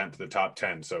 50% to the top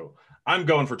 10. So I'm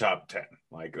going for top 10.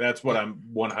 Like, that's what I'm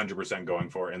 100% going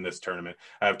for in this tournament.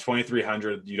 I have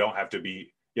 2,300. You have to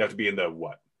be in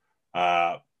the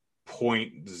 0.05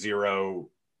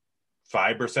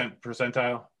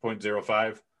 percentile,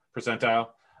 0.05 percentile,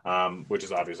 which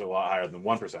is obviously a lot higher than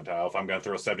 1 percentile. If I'm going to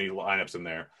throw 70 lineups in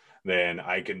there, then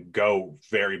I can go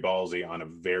very ballsy on a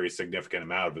very significant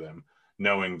amount of them,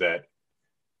 knowing that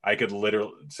I could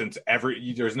literally, since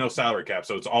there's no salary cap,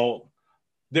 so it's all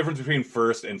difference between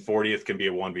first and 40th can be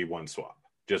a 1v1 swap.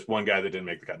 Just one guy that didn't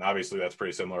make the cut. And obviously that's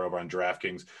pretty similar over on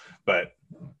DraftKings, but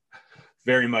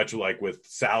very much like with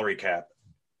salary cap,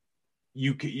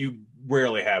 you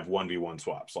rarely have 1v1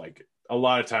 swaps. Like, a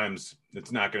lot of times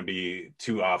it's not going to be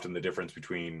too often the difference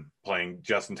between playing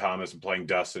Justin Thomas and playing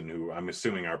Dustin, who I'm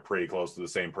assuming are pretty close to the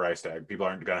same price tag. People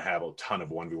aren't going to have a ton of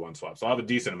 1v1 swaps. I'll have a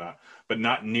decent amount, but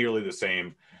not nearly the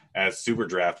same as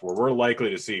SuperDraft, where we're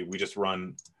likely to see,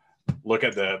 look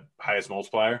at the highest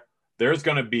multiplier. There's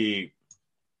going to be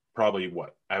probably,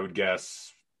 I would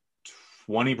guess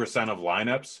 20% of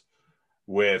lineups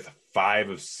with 5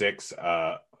 of 6,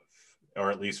 or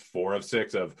at least 4 of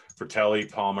 6 of Fratelli,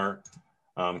 Palmer,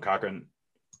 Cochran,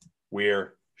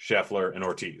 Weir, Scheffler, and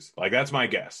Ortiz. Like, that's my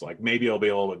guess. Like, maybe it'll be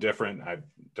a little bit different. I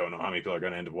don't know how many people are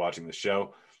going to end up watching the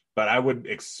show, but I would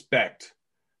expect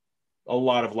a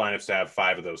lot of lineups to have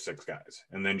 5 of those 6 guys,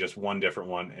 and then just one different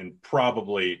one, and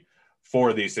probably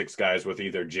 4 of these 6 guys with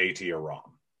either JT or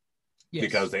Rahm,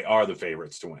 because they are the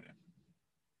favorites to win it.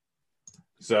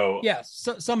 So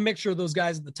some mixture of those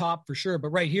guys at the top for sure. But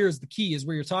right here is the key, is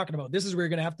where you're talking about. This is where you're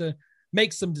going to have to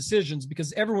make some decisions,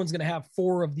 because everyone's going to have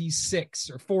 4 of these 6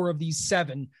 or 4 of these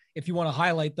 7, if you want to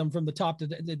highlight them from the top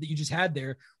that you just had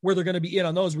there, where they're going to be in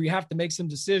on those, where you have to make some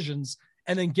decisions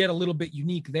and then get a little bit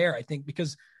unique there, I think,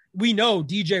 because we know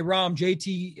DJ, Rahm,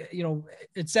 JT,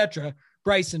 etc.,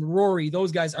 Bryson, Rory,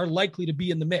 those guys are likely to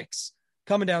be in the mix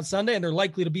coming down Sunday, and they're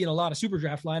likely to be in a lot of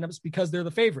SuperDraft lineups because they're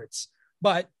the favorites.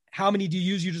 But how many do you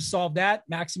use? You just solve that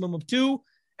maximum of 2.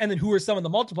 And then who are some of the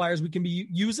multipliers we can be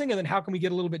using? And then how can we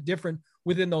get a little bit different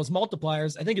within those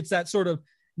multipliers? I think it's that sort of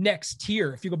next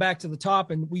tier. If you go back to the top,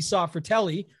 and we saw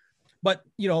Fratelli, but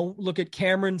look at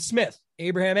Cameron Smith,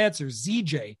 Abraham Answers,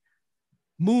 ZJ,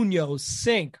 Munoz,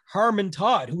 Sink, Harmon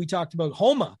Todd, who we talked about,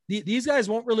 Homa. These guys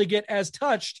won't really get as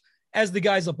touched as the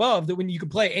guys above, that when you can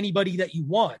play anybody that you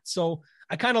want. So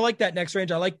I kind of like that next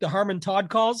range. I like the Harmon Todd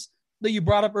calls that you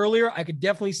brought up earlier. I could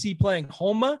definitely see playing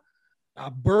Homa,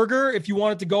 Berger, if you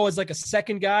wanted to go as like a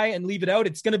second guy and leave it out.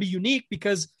 It's going to be unique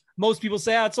because most people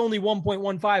say, it's only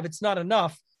 1.15. It's not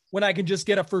enough, when I can just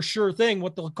get a for sure thing,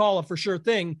 what they'll call a for sure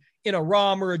thing, in a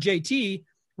Rahm or a JT,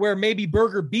 where maybe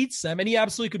Berger beats them and he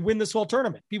absolutely could win this whole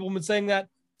tournament. People have been saying that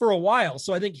for a while.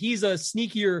 So I think he's a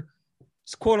sneakier,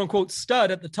 quote unquote, stud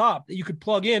at the top that you could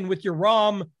plug in with your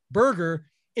Rahm Berger,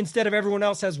 instead of everyone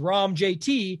else has Rahm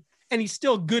JT, and he's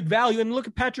still good value. And look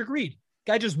at Patrick Reed.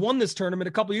 Guy just won this tournament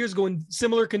a couple of years ago in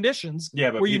similar conditions.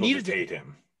 Yeah, but where people you needed just hate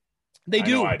him. They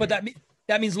do, but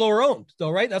that means lower owned,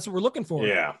 though, right? That's what we're looking for.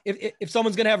 Yeah. If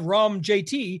someone's going to have Rahm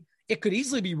JT, it could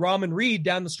easily be Rahm and Reed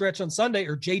down the stretch on Sunday,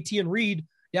 or JT and Reed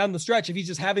down the stretch, if he's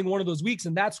just having one of those weeks.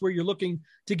 And that's where you're looking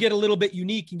to get a little bit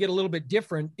unique and get a little bit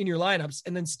different in your lineups,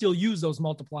 and then still use those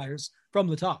multipliers from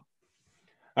the top.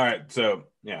 All right. So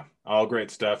yeah, all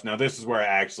great stuff. Now this is where I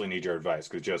actually need your advice,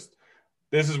 because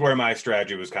this is where my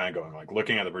strategy was kind of going, like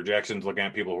looking at the projections, looking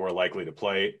at people who are likely to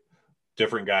play,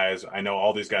 different guys. I know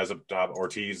all these guys up top,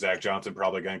 Ortiz, Zach Johnson,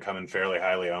 probably going to come in fairly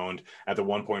highly owned at the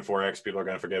 1.4x. People are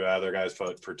going to forget about other guys,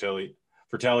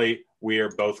 Fratelli, we are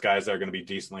both guys that are going to be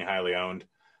decently highly owned.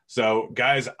 So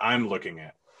guys I'm looking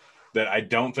at that I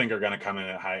don't think are going to come in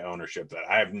at high ownership, that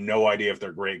I have no idea if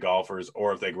they're great golfers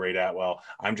or if they grade out well.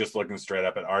 I'm just looking straight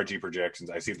up at RG projections.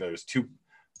 I see that there's two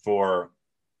for,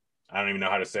 I don't even know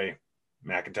how to say,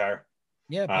 McIntyre.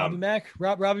 Yeah, Robbie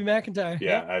McIntyre.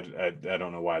 Yeah, yep. I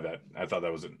don't know why that. I thought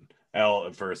that was an L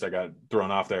at first. I got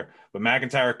thrown off there. But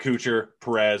McIntyre, Kuchar,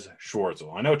 Perez,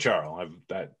 Schwartzel. I know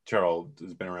Charles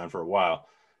has been around for a while.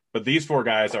 But these four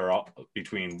guys are all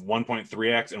between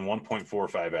 1.3x and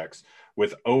 1.45x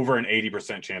with over an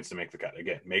 80% chance to make the cut.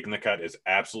 Again, making the cut is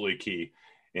absolutely key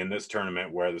in this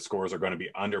tournament where the scores are going to be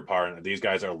under par. And these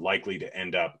guys are likely to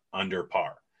end up under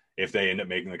par. If they end up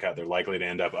making the cut, they're likely to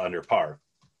end up under par.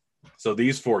 So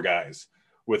these four guys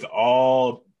with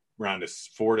all around a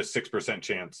 4 to 6%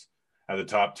 chance at the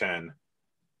top 10,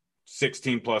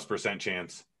 16+%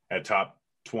 chance at top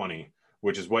 20,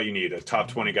 which is what you need. A top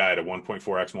 20 guy at a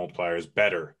 1.4x multiplier is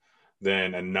better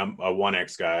than a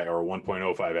 1x guy or a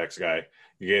 1.05x guy.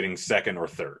 You're getting second or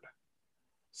third.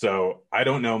 So I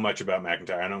don't know much about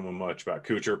McIntyre. I don't know much about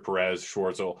Kuchar, Perez,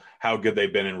 Schwartzel, how good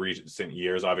they've been in recent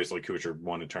years. Obviously, Kuchar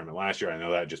won a tournament last year. I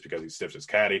know that just because he stiffed his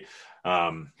caddy.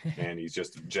 And he's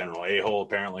just a general a-hole,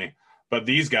 apparently. But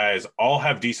these guys all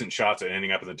have decent shots at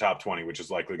ending up in the top 20, which is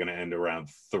likely going to end around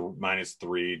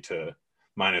 -3 to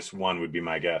 -1 would be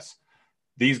my guess.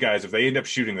 These guys, if they end up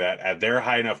shooting that at their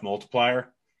high enough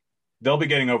multiplier, they'll be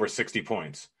getting over 60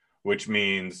 points, which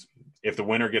means if the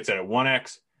winner gets it at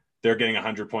 1x, they're getting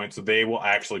 100 points. So they will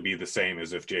actually be the same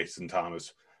as if Jason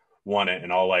Thomas won it in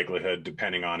all likelihood,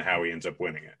 depending on how he ends up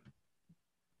winning it.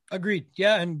 Agreed.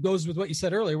 Yeah. And goes with what you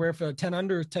said earlier, where if a 10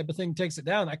 under type of thing takes it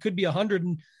down, that could be 100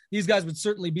 and these guys would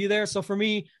certainly be there. So for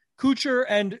me, Kuchar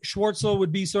and Schwartzel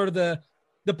would be sort of the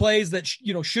plays that,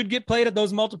 should get played at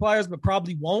those multipliers, but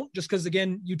probably won't, just because,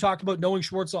 again, you talked about knowing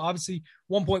Schwartzel, obviously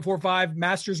 1.45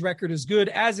 Masters record is good,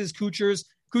 as is Kuchar's.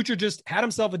 Kuchar just had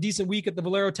himself a decent week at the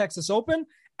Valero Texas Open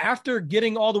after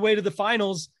getting all the way to the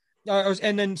finals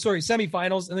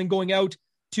semifinals, and then going out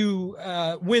to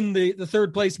win the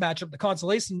third place matchup, the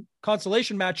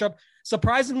consolation matchup,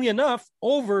 surprisingly enough,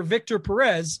 over Victor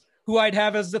Perez, who I'd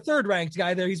have as the third ranked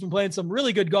guy there. He's been playing some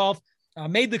really good golf,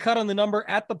 made the cut on the number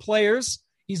at the Players.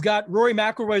 He's got Rory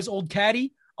McIlroy's old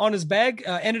caddy on his bag,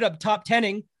 ended up top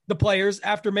 10ing the Players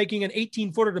after making an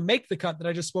 18-footer to make the cut that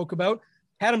I just spoke about.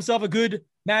 Had himself a good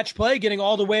match play, getting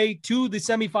all the way to the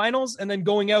semifinals and then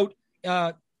going out,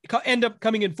 end up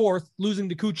coming in fourth, losing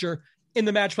to Kuchar in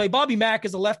the match play. Bobby Mack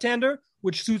is a left-hander,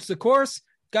 which suits the course.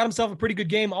 Got himself a pretty good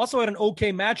game. Also had an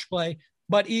okay match play,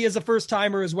 but he is a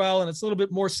first-timer as well, and it's a little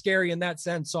bit more scary in that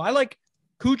sense. So I like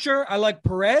Kuchar. I like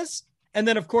Perez. And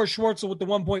then, of course, Schwartzel with the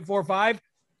 1.45.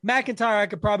 McIntyre, I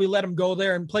could probably let him go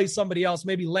there and play somebody else,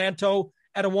 maybe Lanto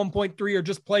at a 1.3, or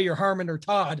just play your Harmon or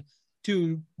Todd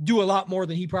to do a lot more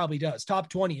than he probably does. Top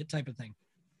 20 type of thing.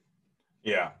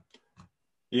 Yeah.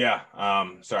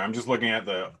 Sorry, I'm just looking at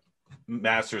the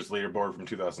Masters leaderboard from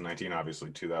 2019.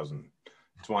 Obviously,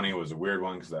 2020 was a weird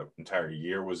one because that entire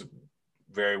year was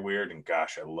very weird. And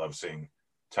gosh, I love seeing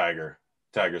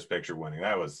Tiger's picture winning.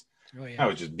 That was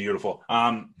just beautiful.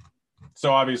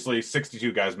 So obviously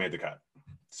 62 guys made the cut,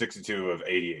 62 of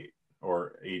 88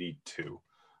 or 82.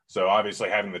 So obviously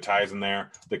having the ties in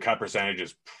there, the cut percentage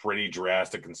is pretty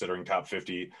drastic considering top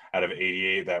 50 out of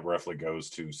 88, that roughly goes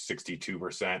to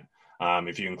 62%.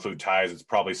 If you include ties, it's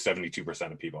probably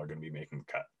 72% of people are going to be making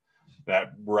the cut.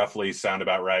 That roughly sound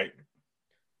about right?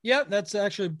 Yeah, that's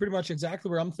actually pretty much exactly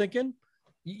where I'm thinking.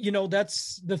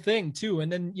 That's the thing too.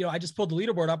 And then, I just pulled the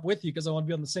leaderboard up with you because I want to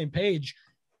be on the same page.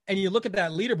 And you look at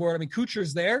that leaderboard, I mean,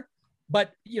 Kuchar's there,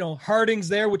 but, Harding's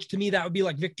there, which to me, that would be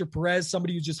like Victor Perez,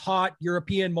 somebody who's just hot,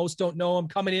 European. Most don't know him,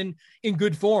 coming in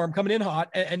good form, coming in hot.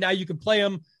 And now you can play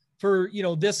him for,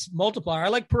 this multiplier. I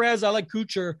like Perez. I like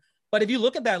Kuchar. But if you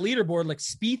look at that leaderboard, like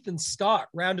Spieth and Scott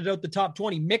rounded out the top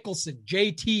 20, Mickelson,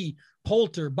 JT,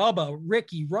 Poulter, Bubba,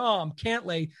 Ricky, Rahm,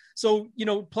 Cantlay. So,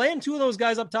 playing two of those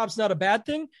guys up top is not a bad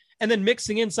thing. And then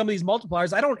mixing in some of these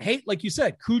multipliers. I don't hate, like you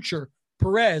said, Kuchar,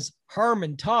 Perez,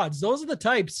 Harmon, Todds. Those are the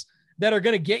types that are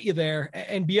going to get you there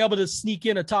and be able to sneak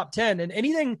in a top 10. And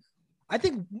anything, I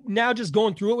think now just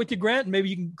going through it with you, Grant, and maybe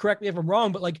you can correct me if I'm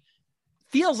wrong, but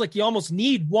feels like you almost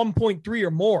need 1.3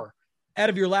 or more out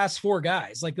of your last four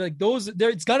guys. Like those,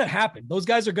 it's going to happen. Those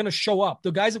guys are going to show up.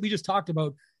 The guys that we just talked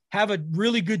about have a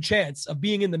really good chance of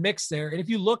being in the mix there. And if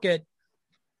you look at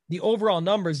the overall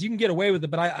numbers, you can get away with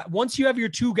it. But once you have your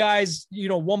two guys,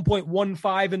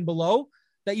 1.15 and below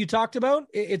that you talked about,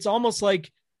 it's almost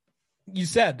like you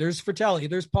said, there's Fratelli,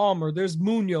 there's Palmer, there's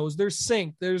Munoz, there's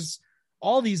Sink, there's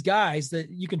all these guys that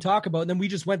you can talk about. And then we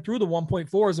just went through the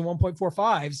 1.4s and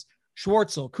 1.45s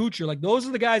Schwartzel, Kuchar, like those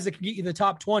are the guys that can get you the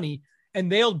top 20,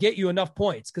 and they'll get you enough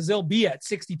points because they'll be at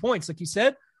 60 points, like you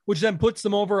said, which then puts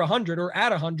them over 100 or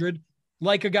at 100,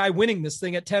 like a guy winning this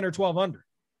thing at 10 or 12 under.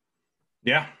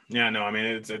 Yeah. No, I mean,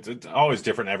 it's always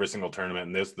different every single tournament.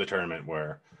 And this is the tournament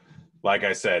where, like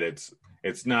I said,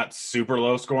 it's not super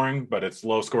low scoring, but it's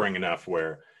low scoring enough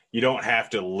where you don't have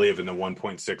to live in the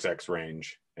 1.6x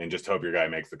range and just hope your guy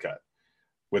makes the cut.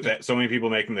 With that, so many people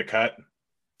making the cut,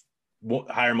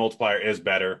 higher multiplier is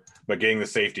better, but getting the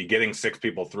safety, getting 6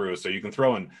 people through. So you can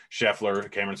throw in Scheffler,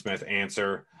 Cameron Smith,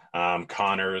 Answer,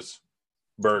 Connors,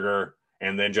 Berger,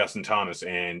 and then Justin Thomas.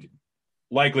 And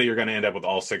likely you're going to end up with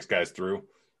all 6 guys through.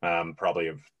 Probably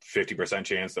a 50%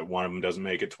 chance that one of them doesn't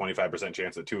make it, 25%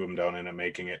 chance that 2 of them don't end up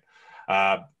making it.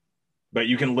 But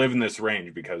you can live in this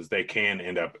range because they can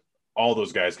end up, all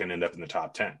those guys can end up in the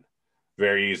top 10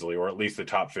 very easily, or at least the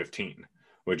top 15,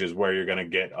 which is where you're going to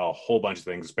get a whole bunch of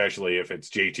things, especially if it's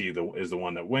JT is the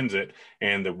one that wins it.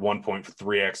 And the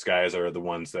 1.3x guys are the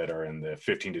ones that are in the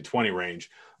 15 to 20 range.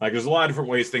 Like there's a lot of different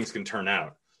ways things can turn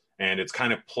out. And it's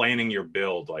kind of planning your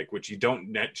build, like, which you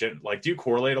don't like. Do you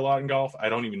correlate a lot in golf? I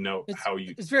don't even know how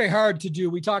you. It's very hard to do.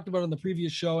 We talked about it on the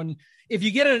previous show. And if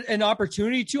you get an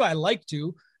opportunity to, I like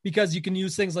to, because you can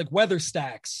use things like weather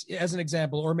stacks as an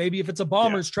example, or maybe if it's a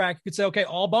bombers track, you could say, okay,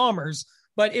 all bombers,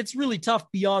 but it's really tough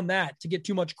beyond that to get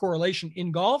too much correlation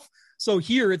in golf. So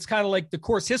here it's kind of like the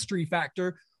course history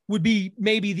factor would be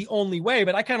maybe the only way,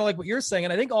 but I kind of like what you're saying.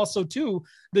 And I think also too,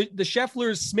 the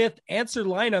Scheffler, Smith Answer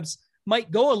lineups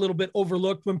might go a little bit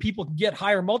overlooked when people can get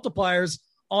higher multipliers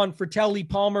on Fratelli,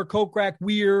 Palmer, Kokrak,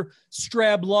 Weir,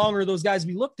 Streb, Longer, those guys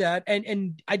we looked at.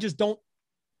 And I just don't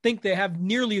think they have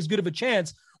nearly as good of a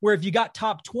chance where if you got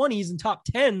top 20s and top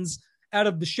 10s out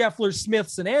of the Scheffler,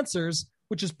 Smiths, and Answers,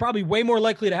 which is probably way more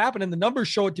likely to happen. And the numbers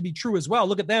show it to be true as well.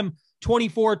 Look at them,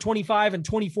 24, 25, and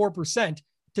 24%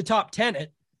 to top 10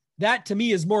 it. That to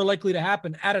me is more likely to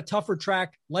happen at a tougher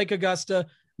track like Augusta,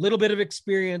 little bit of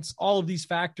experience, all of these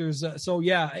factors. So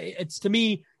yeah, it's, to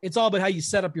me, it's all about how you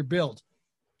set up your build.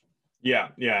 Yeah.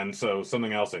 And so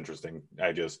something else interesting.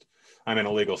 I'm in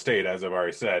a legal state, as I've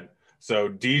already said. So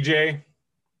DJ,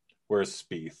 where's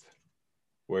Spieth?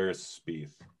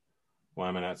 Why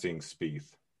am I not seeing Spieth?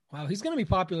 Wow, he's going to be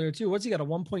popular too. What's he got, a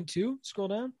 1.2? Scroll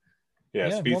down. Yeah,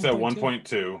 Spieth's at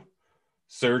 1.2.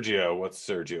 Sergio, what's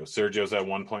Sergio? Sergio's at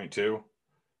 1.2.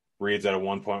 Reed's at a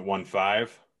 1.15.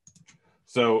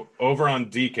 So over on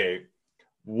DK,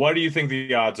 what do you think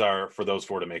the odds are for those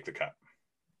 4 to make the cut?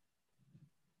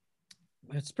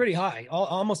 It's pretty high.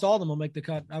 Almost all of them will make the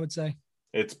cut, I would say.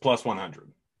 It's plus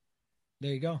 100.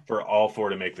 There you go. For all 4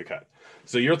 to make the cut.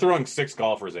 So you're throwing 6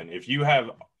 golfers in. If you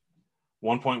have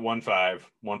 1.15, 1.2,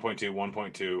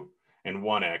 1.2, and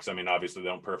 1x, I mean, obviously they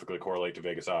don't perfectly correlate to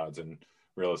Vegas odds, and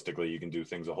realistically you can do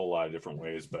things a whole lot of different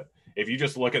ways. But if you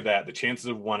just look at that, the chances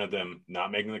of one of them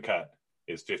not making the cut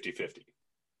is 50-50.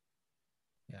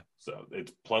 Yeah. So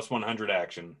it's plus 100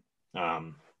 action.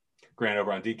 Grant,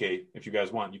 over on DK, if you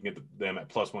guys want, you can get them at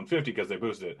plus 150 because they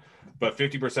boosted it, but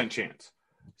 50% chance.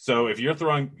 So if you're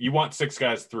throwing, you want 6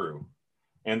 guys through,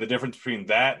 and the difference between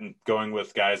that and going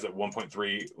with guys at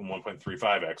 1.3 and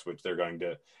 1.35x, which they're going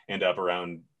to end up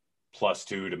around plus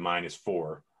 2 to minus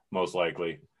 4, most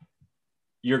likely,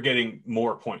 you're getting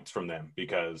more points from them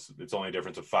because it's only a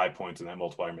difference of 5 points, and that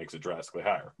multiplier makes it drastically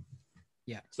higher.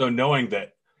 Yeah. So knowing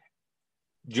that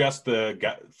just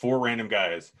the 4 random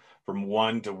guys from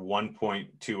 1 to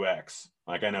 1.2x,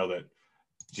 like I know that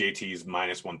JT's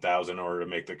minus 1,000 in order to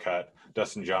make the cut.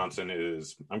 Dustin Johnson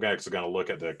is, I'm actually going to look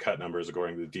at the cut numbers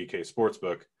according to the DK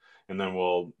Sportsbook, and then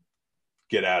we'll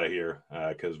get out of here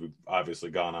because we've obviously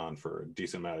gone on for a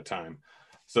decent amount of time.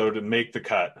 So to make the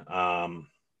cut,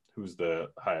 who's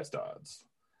the highest odds?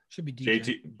 Should be DJ.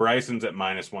 JT. Bryson's at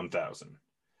minus 1,000.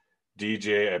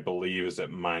 DJ, I believe, is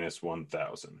at minus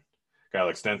 1,000. Guy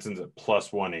like Stenson's at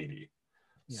plus 180.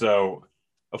 Yeah. So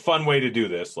a fun way to do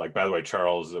this, like, by the way,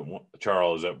 Charles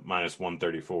is at minus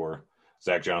 134.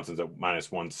 Zach Johnson's at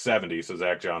minus 170. So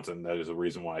Zach Johnson, that is the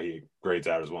reason why he grades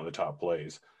out as one of the top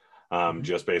plays,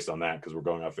 just based on that, because we're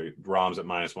going off Rahm's at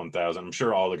minus 1,000. I'm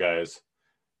sure all the guys,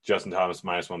 Justin Thomas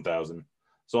minus 1,000.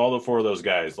 So all the 4 of those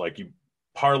guys, like, you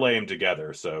parlay them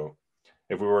together. So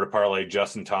if we were to parlay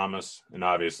Justin Thomas, and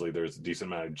obviously there's a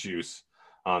decent amount of juice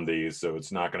on these, so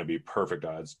it's not going to be perfect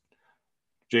odds.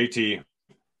 JT,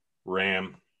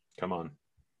 Ram, come on.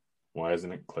 Why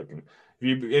isn't it clicking?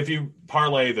 If you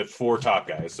parlay the 4 top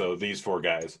guys, so these 4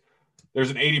 guys,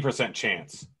 there's an 80%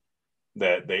 chance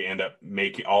that they end up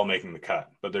making the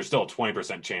cut, but there's still a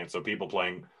 20% chance. So people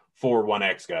playing 4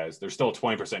 1x guys, there's still a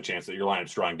 20% chance that your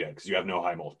lineup's drawing dead because you have no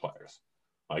high multipliers.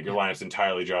 Like, your lineup's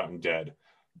entirely drawing dead.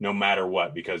 no matter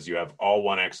what, because you have all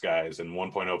 1x guys and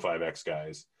 1.05x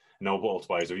guys, no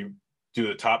multipliers. If you do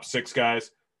the top 6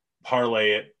 guys,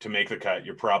 parlay it to make the cut,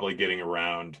 you're probably getting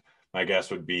around, my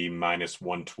guess would be minus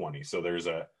 120. So there's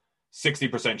a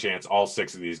 60% chance all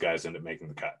 6 of these guys end up making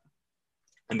the cut.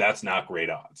 And that's not great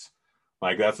odds.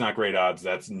 Like, that's not great odds.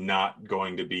 That's not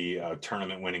going to be a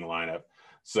tournament winning lineup.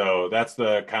 So that's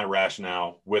the kind of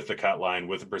rationale with the cut line,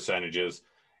 with the percentages,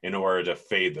 in order to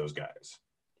fade those guys.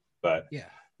 But yeah,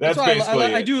 that's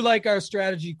basically I do like our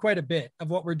strategy quite a bit of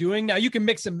what we're doing. Now you can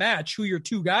mix and match who your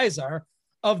 2 guys are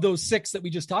of those 6 that we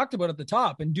just talked about at the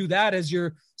top and do that as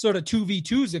your sort of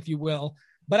 2v2s, if you will.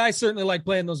 But I certainly like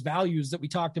playing those values that we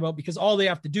talked about, because all they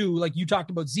have to do, like you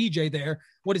talked about ZJ there,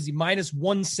 what is he, minus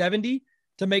 170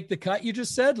 to make the cut? You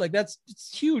just said, like, it's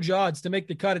huge odds to make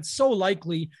the cut. It's so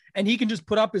likely. And he can just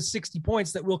put up his 60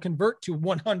 points that will convert to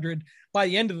 100 by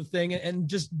the end of the thing and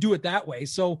just do it that way.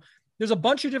 So there's a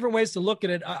bunch of different ways to look at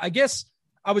it. I guess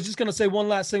I was just going to say one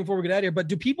last thing before we get out of here, but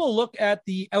do people look at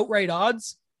the outright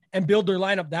odds and build their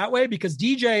lineup that way? Because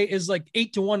DJ is like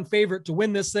 8-1 favorite to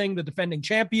win this thing, the defending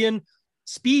champion.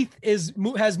 Spieth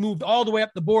has moved all the way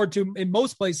up the board to, in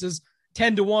most places,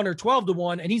 10-1 or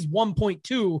 12-1, and he's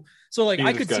 1.2. So like,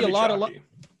 I could see a lot of,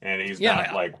 and he's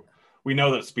not like, we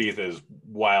know that Spieth is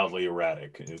wildly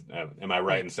erratic. Am I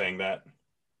right in saying that?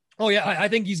 Oh yeah. I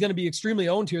think he's going to be extremely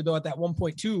owned here though at that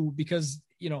 1.2, because,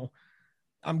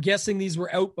 I'm guessing these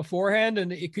were out beforehand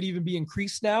and it could even be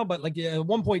increased now, but like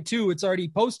 1.2, it's already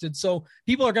posted. So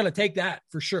people are going to take that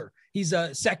for sure. He's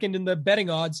second in the betting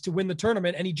odds to win the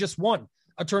tournament, and he just won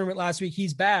a tournament last week.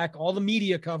 He's back, all the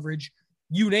media coverage,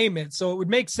 you name it. So it would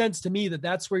make sense to me that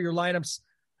that's where your lineups,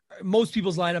 most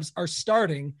people's lineups, are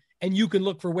starting, and you can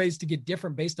look for ways to get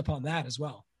different based upon that as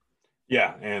well.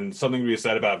 Yeah, and something to be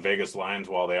said about Vegas lines,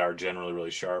 while they are generally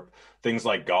really sharp, things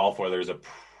like golf, where there's a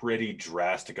pretty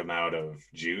drastic amount of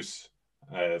juice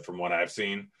from what I've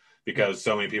seen, because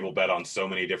so many people bet on so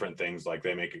many different things. Like,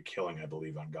 they make a killing, I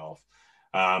believe, on golf.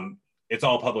 It's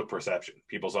all public perception.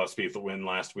 People saw Spieth win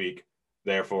last week,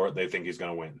 therefore they think he's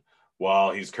going to win.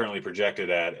 While he's currently projected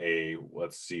at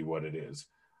let's see what it is,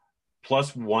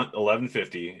 plus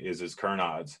 1150 is his current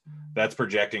odds. That's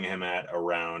projecting him at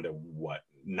around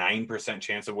 9%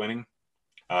 chance of winning.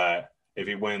 If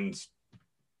he wins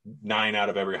 9 out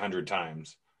of every 100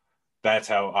 times, that's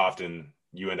how often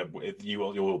you end up with, you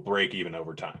will break even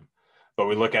over time. But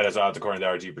we look at his odds according to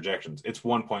RG projections, it's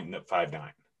 1.59.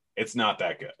 It's not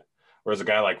that good. Whereas a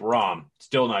guy like Rahm,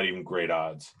 still not even great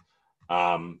odds.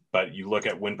 But you look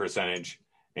at win percentage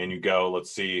and you go,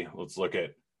 let's look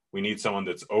at, we need someone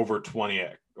that's over 20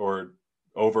 or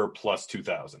over plus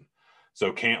 2,000.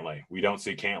 So Cantlay, we don't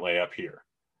see Cantlay up here.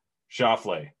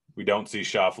 Schauffele, we don't see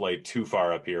Schauffele too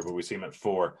far up here, but we see him at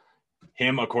 4.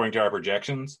 Him, according to our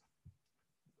projections,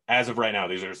 as of right now,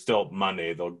 these are still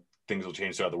Monday. Things will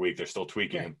change throughout the week. They're still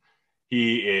tweaking him.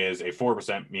 He is a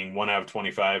 4%, meaning 1 out of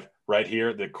 25 right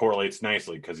here. That correlates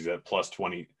nicely because he's at plus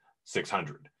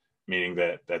 2,600, meaning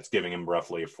that's giving him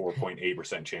roughly a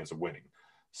 4.8% chance of winning.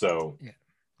 So yeah,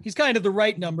 he's kind of the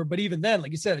right number, but even then,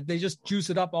 like you said, they just juice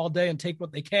it up all day and take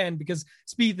what they can, because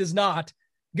Spieth is not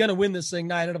going to win this thing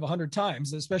 9 out of 100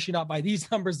 times, especially not by these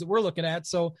numbers that we're looking at.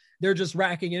 So they're just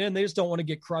racking it in. They just don't want to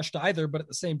get crushed either. But at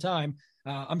the same time,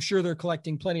 I'm sure they're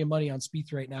collecting plenty of money on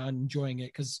Spieth right now and enjoying it,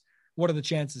 because what are the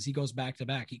chances he goes back to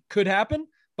back? It could happen,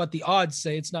 but the odds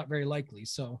say it's not very likely.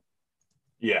 So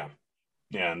yeah.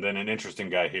 And then an interesting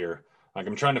guy here. Like,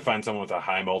 I'm trying to find someone with a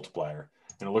high multiplier,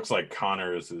 and it looks like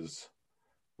Connors is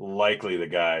likely the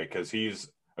guy, because he's,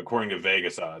 according to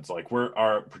Vegas odds, like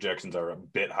our projections are a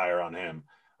bit higher on him.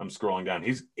 I'm scrolling down.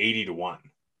 He's 80-1,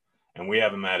 and we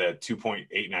have him at a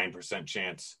 2.89%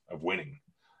 chance of winning.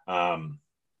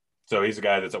 So he's a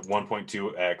guy that's at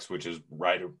 1.2x, which is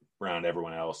right around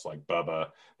everyone else, like Bubba,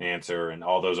 Answer, and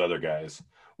all those other guys.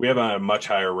 We have a much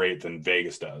higher rate than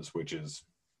Vegas does, which is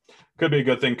could be a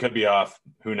good thing, could be off.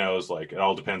 Who knows? Like, it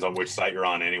all depends on which site you're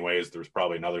on anyways. There's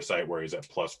probably another site where he's at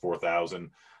plus 4,000.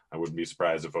 I wouldn't be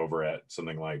surprised if over at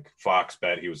something like Fox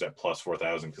Bet, he was at plus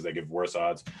 4,000 because they give worse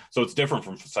odds. So it's different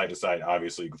from site to site.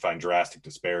 Obviously, you can find drastic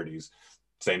disparities.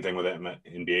 Same thing with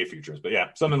NBA futures. But yeah,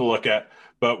 something to look at.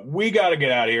 But we got to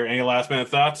get out of here. Any last minute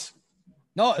thoughts?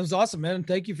 No, it was awesome, man.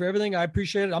 Thank you for everything. I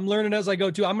appreciate it. I'm learning as I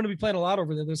go too. I'm going to be playing a lot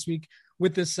over there this week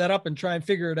with this setup and try and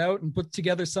figure it out and put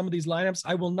together some of these lineups.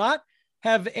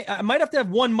 I might have to have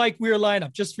one Mike Weir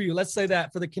lineup just for you. Let's say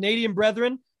that for the Canadian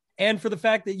brethren, and for the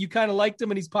fact that you kind of liked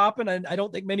him and he's popping, and I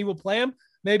don't think many will play him.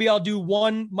 Maybe I'll do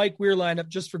one Mike Weir lineup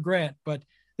just for Grant. But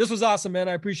this was awesome, man.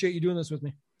 I appreciate you doing this with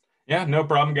me. Yeah, no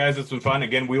problem, guys. It's been fun.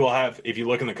 Again, we will have, if you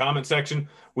look in the comment section,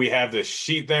 we have this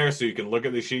sheet there, so you can look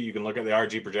at the sheet. You can look at the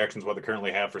RG projections, what they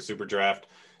currently have for Super Draft.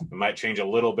 It might change a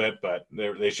little bit, but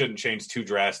they shouldn't change too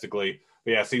drastically.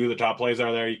 But yeah, see who the top plays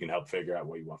are there. You can help figure out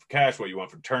what you want for cash, what you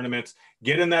want for tournaments.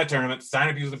 Get in that tournament, sign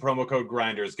up using the promo code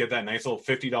Grinders, get that nice little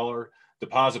 $50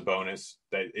 deposit bonus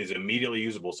that is immediately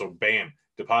usable. So bam,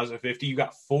 deposit 50, you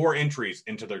got 4 entries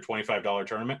into their $25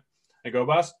 tournament. They go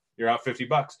bust, you're out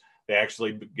 $50. They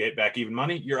actually get back even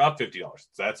money, you're up $50. It's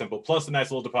that simple. Plus a nice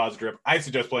little deposit drip. I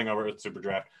suggest playing over at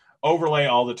SuperDraft. Overlay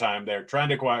all the time. They're trying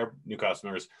to acquire new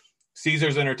customers.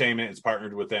 Caesars Entertainment is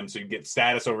partnered with them, so you get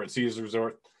status over at Caesars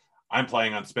Resort. I'm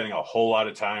planning on spending a whole lot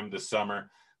of time this summer,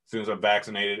 as soon as I'm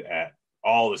vaccinated, at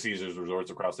all the Caesars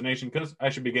resorts across the nation, because I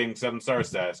should be getting 7-star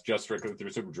status just strictly through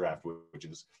SuperDraft, which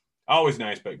is always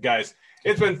nice. But guys,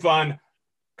 it's been fun.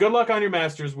 Good luck on your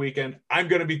Masters weekend. I'm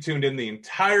going to be tuned in the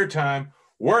entire time.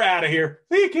 We're out of here.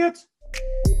 See you, kids.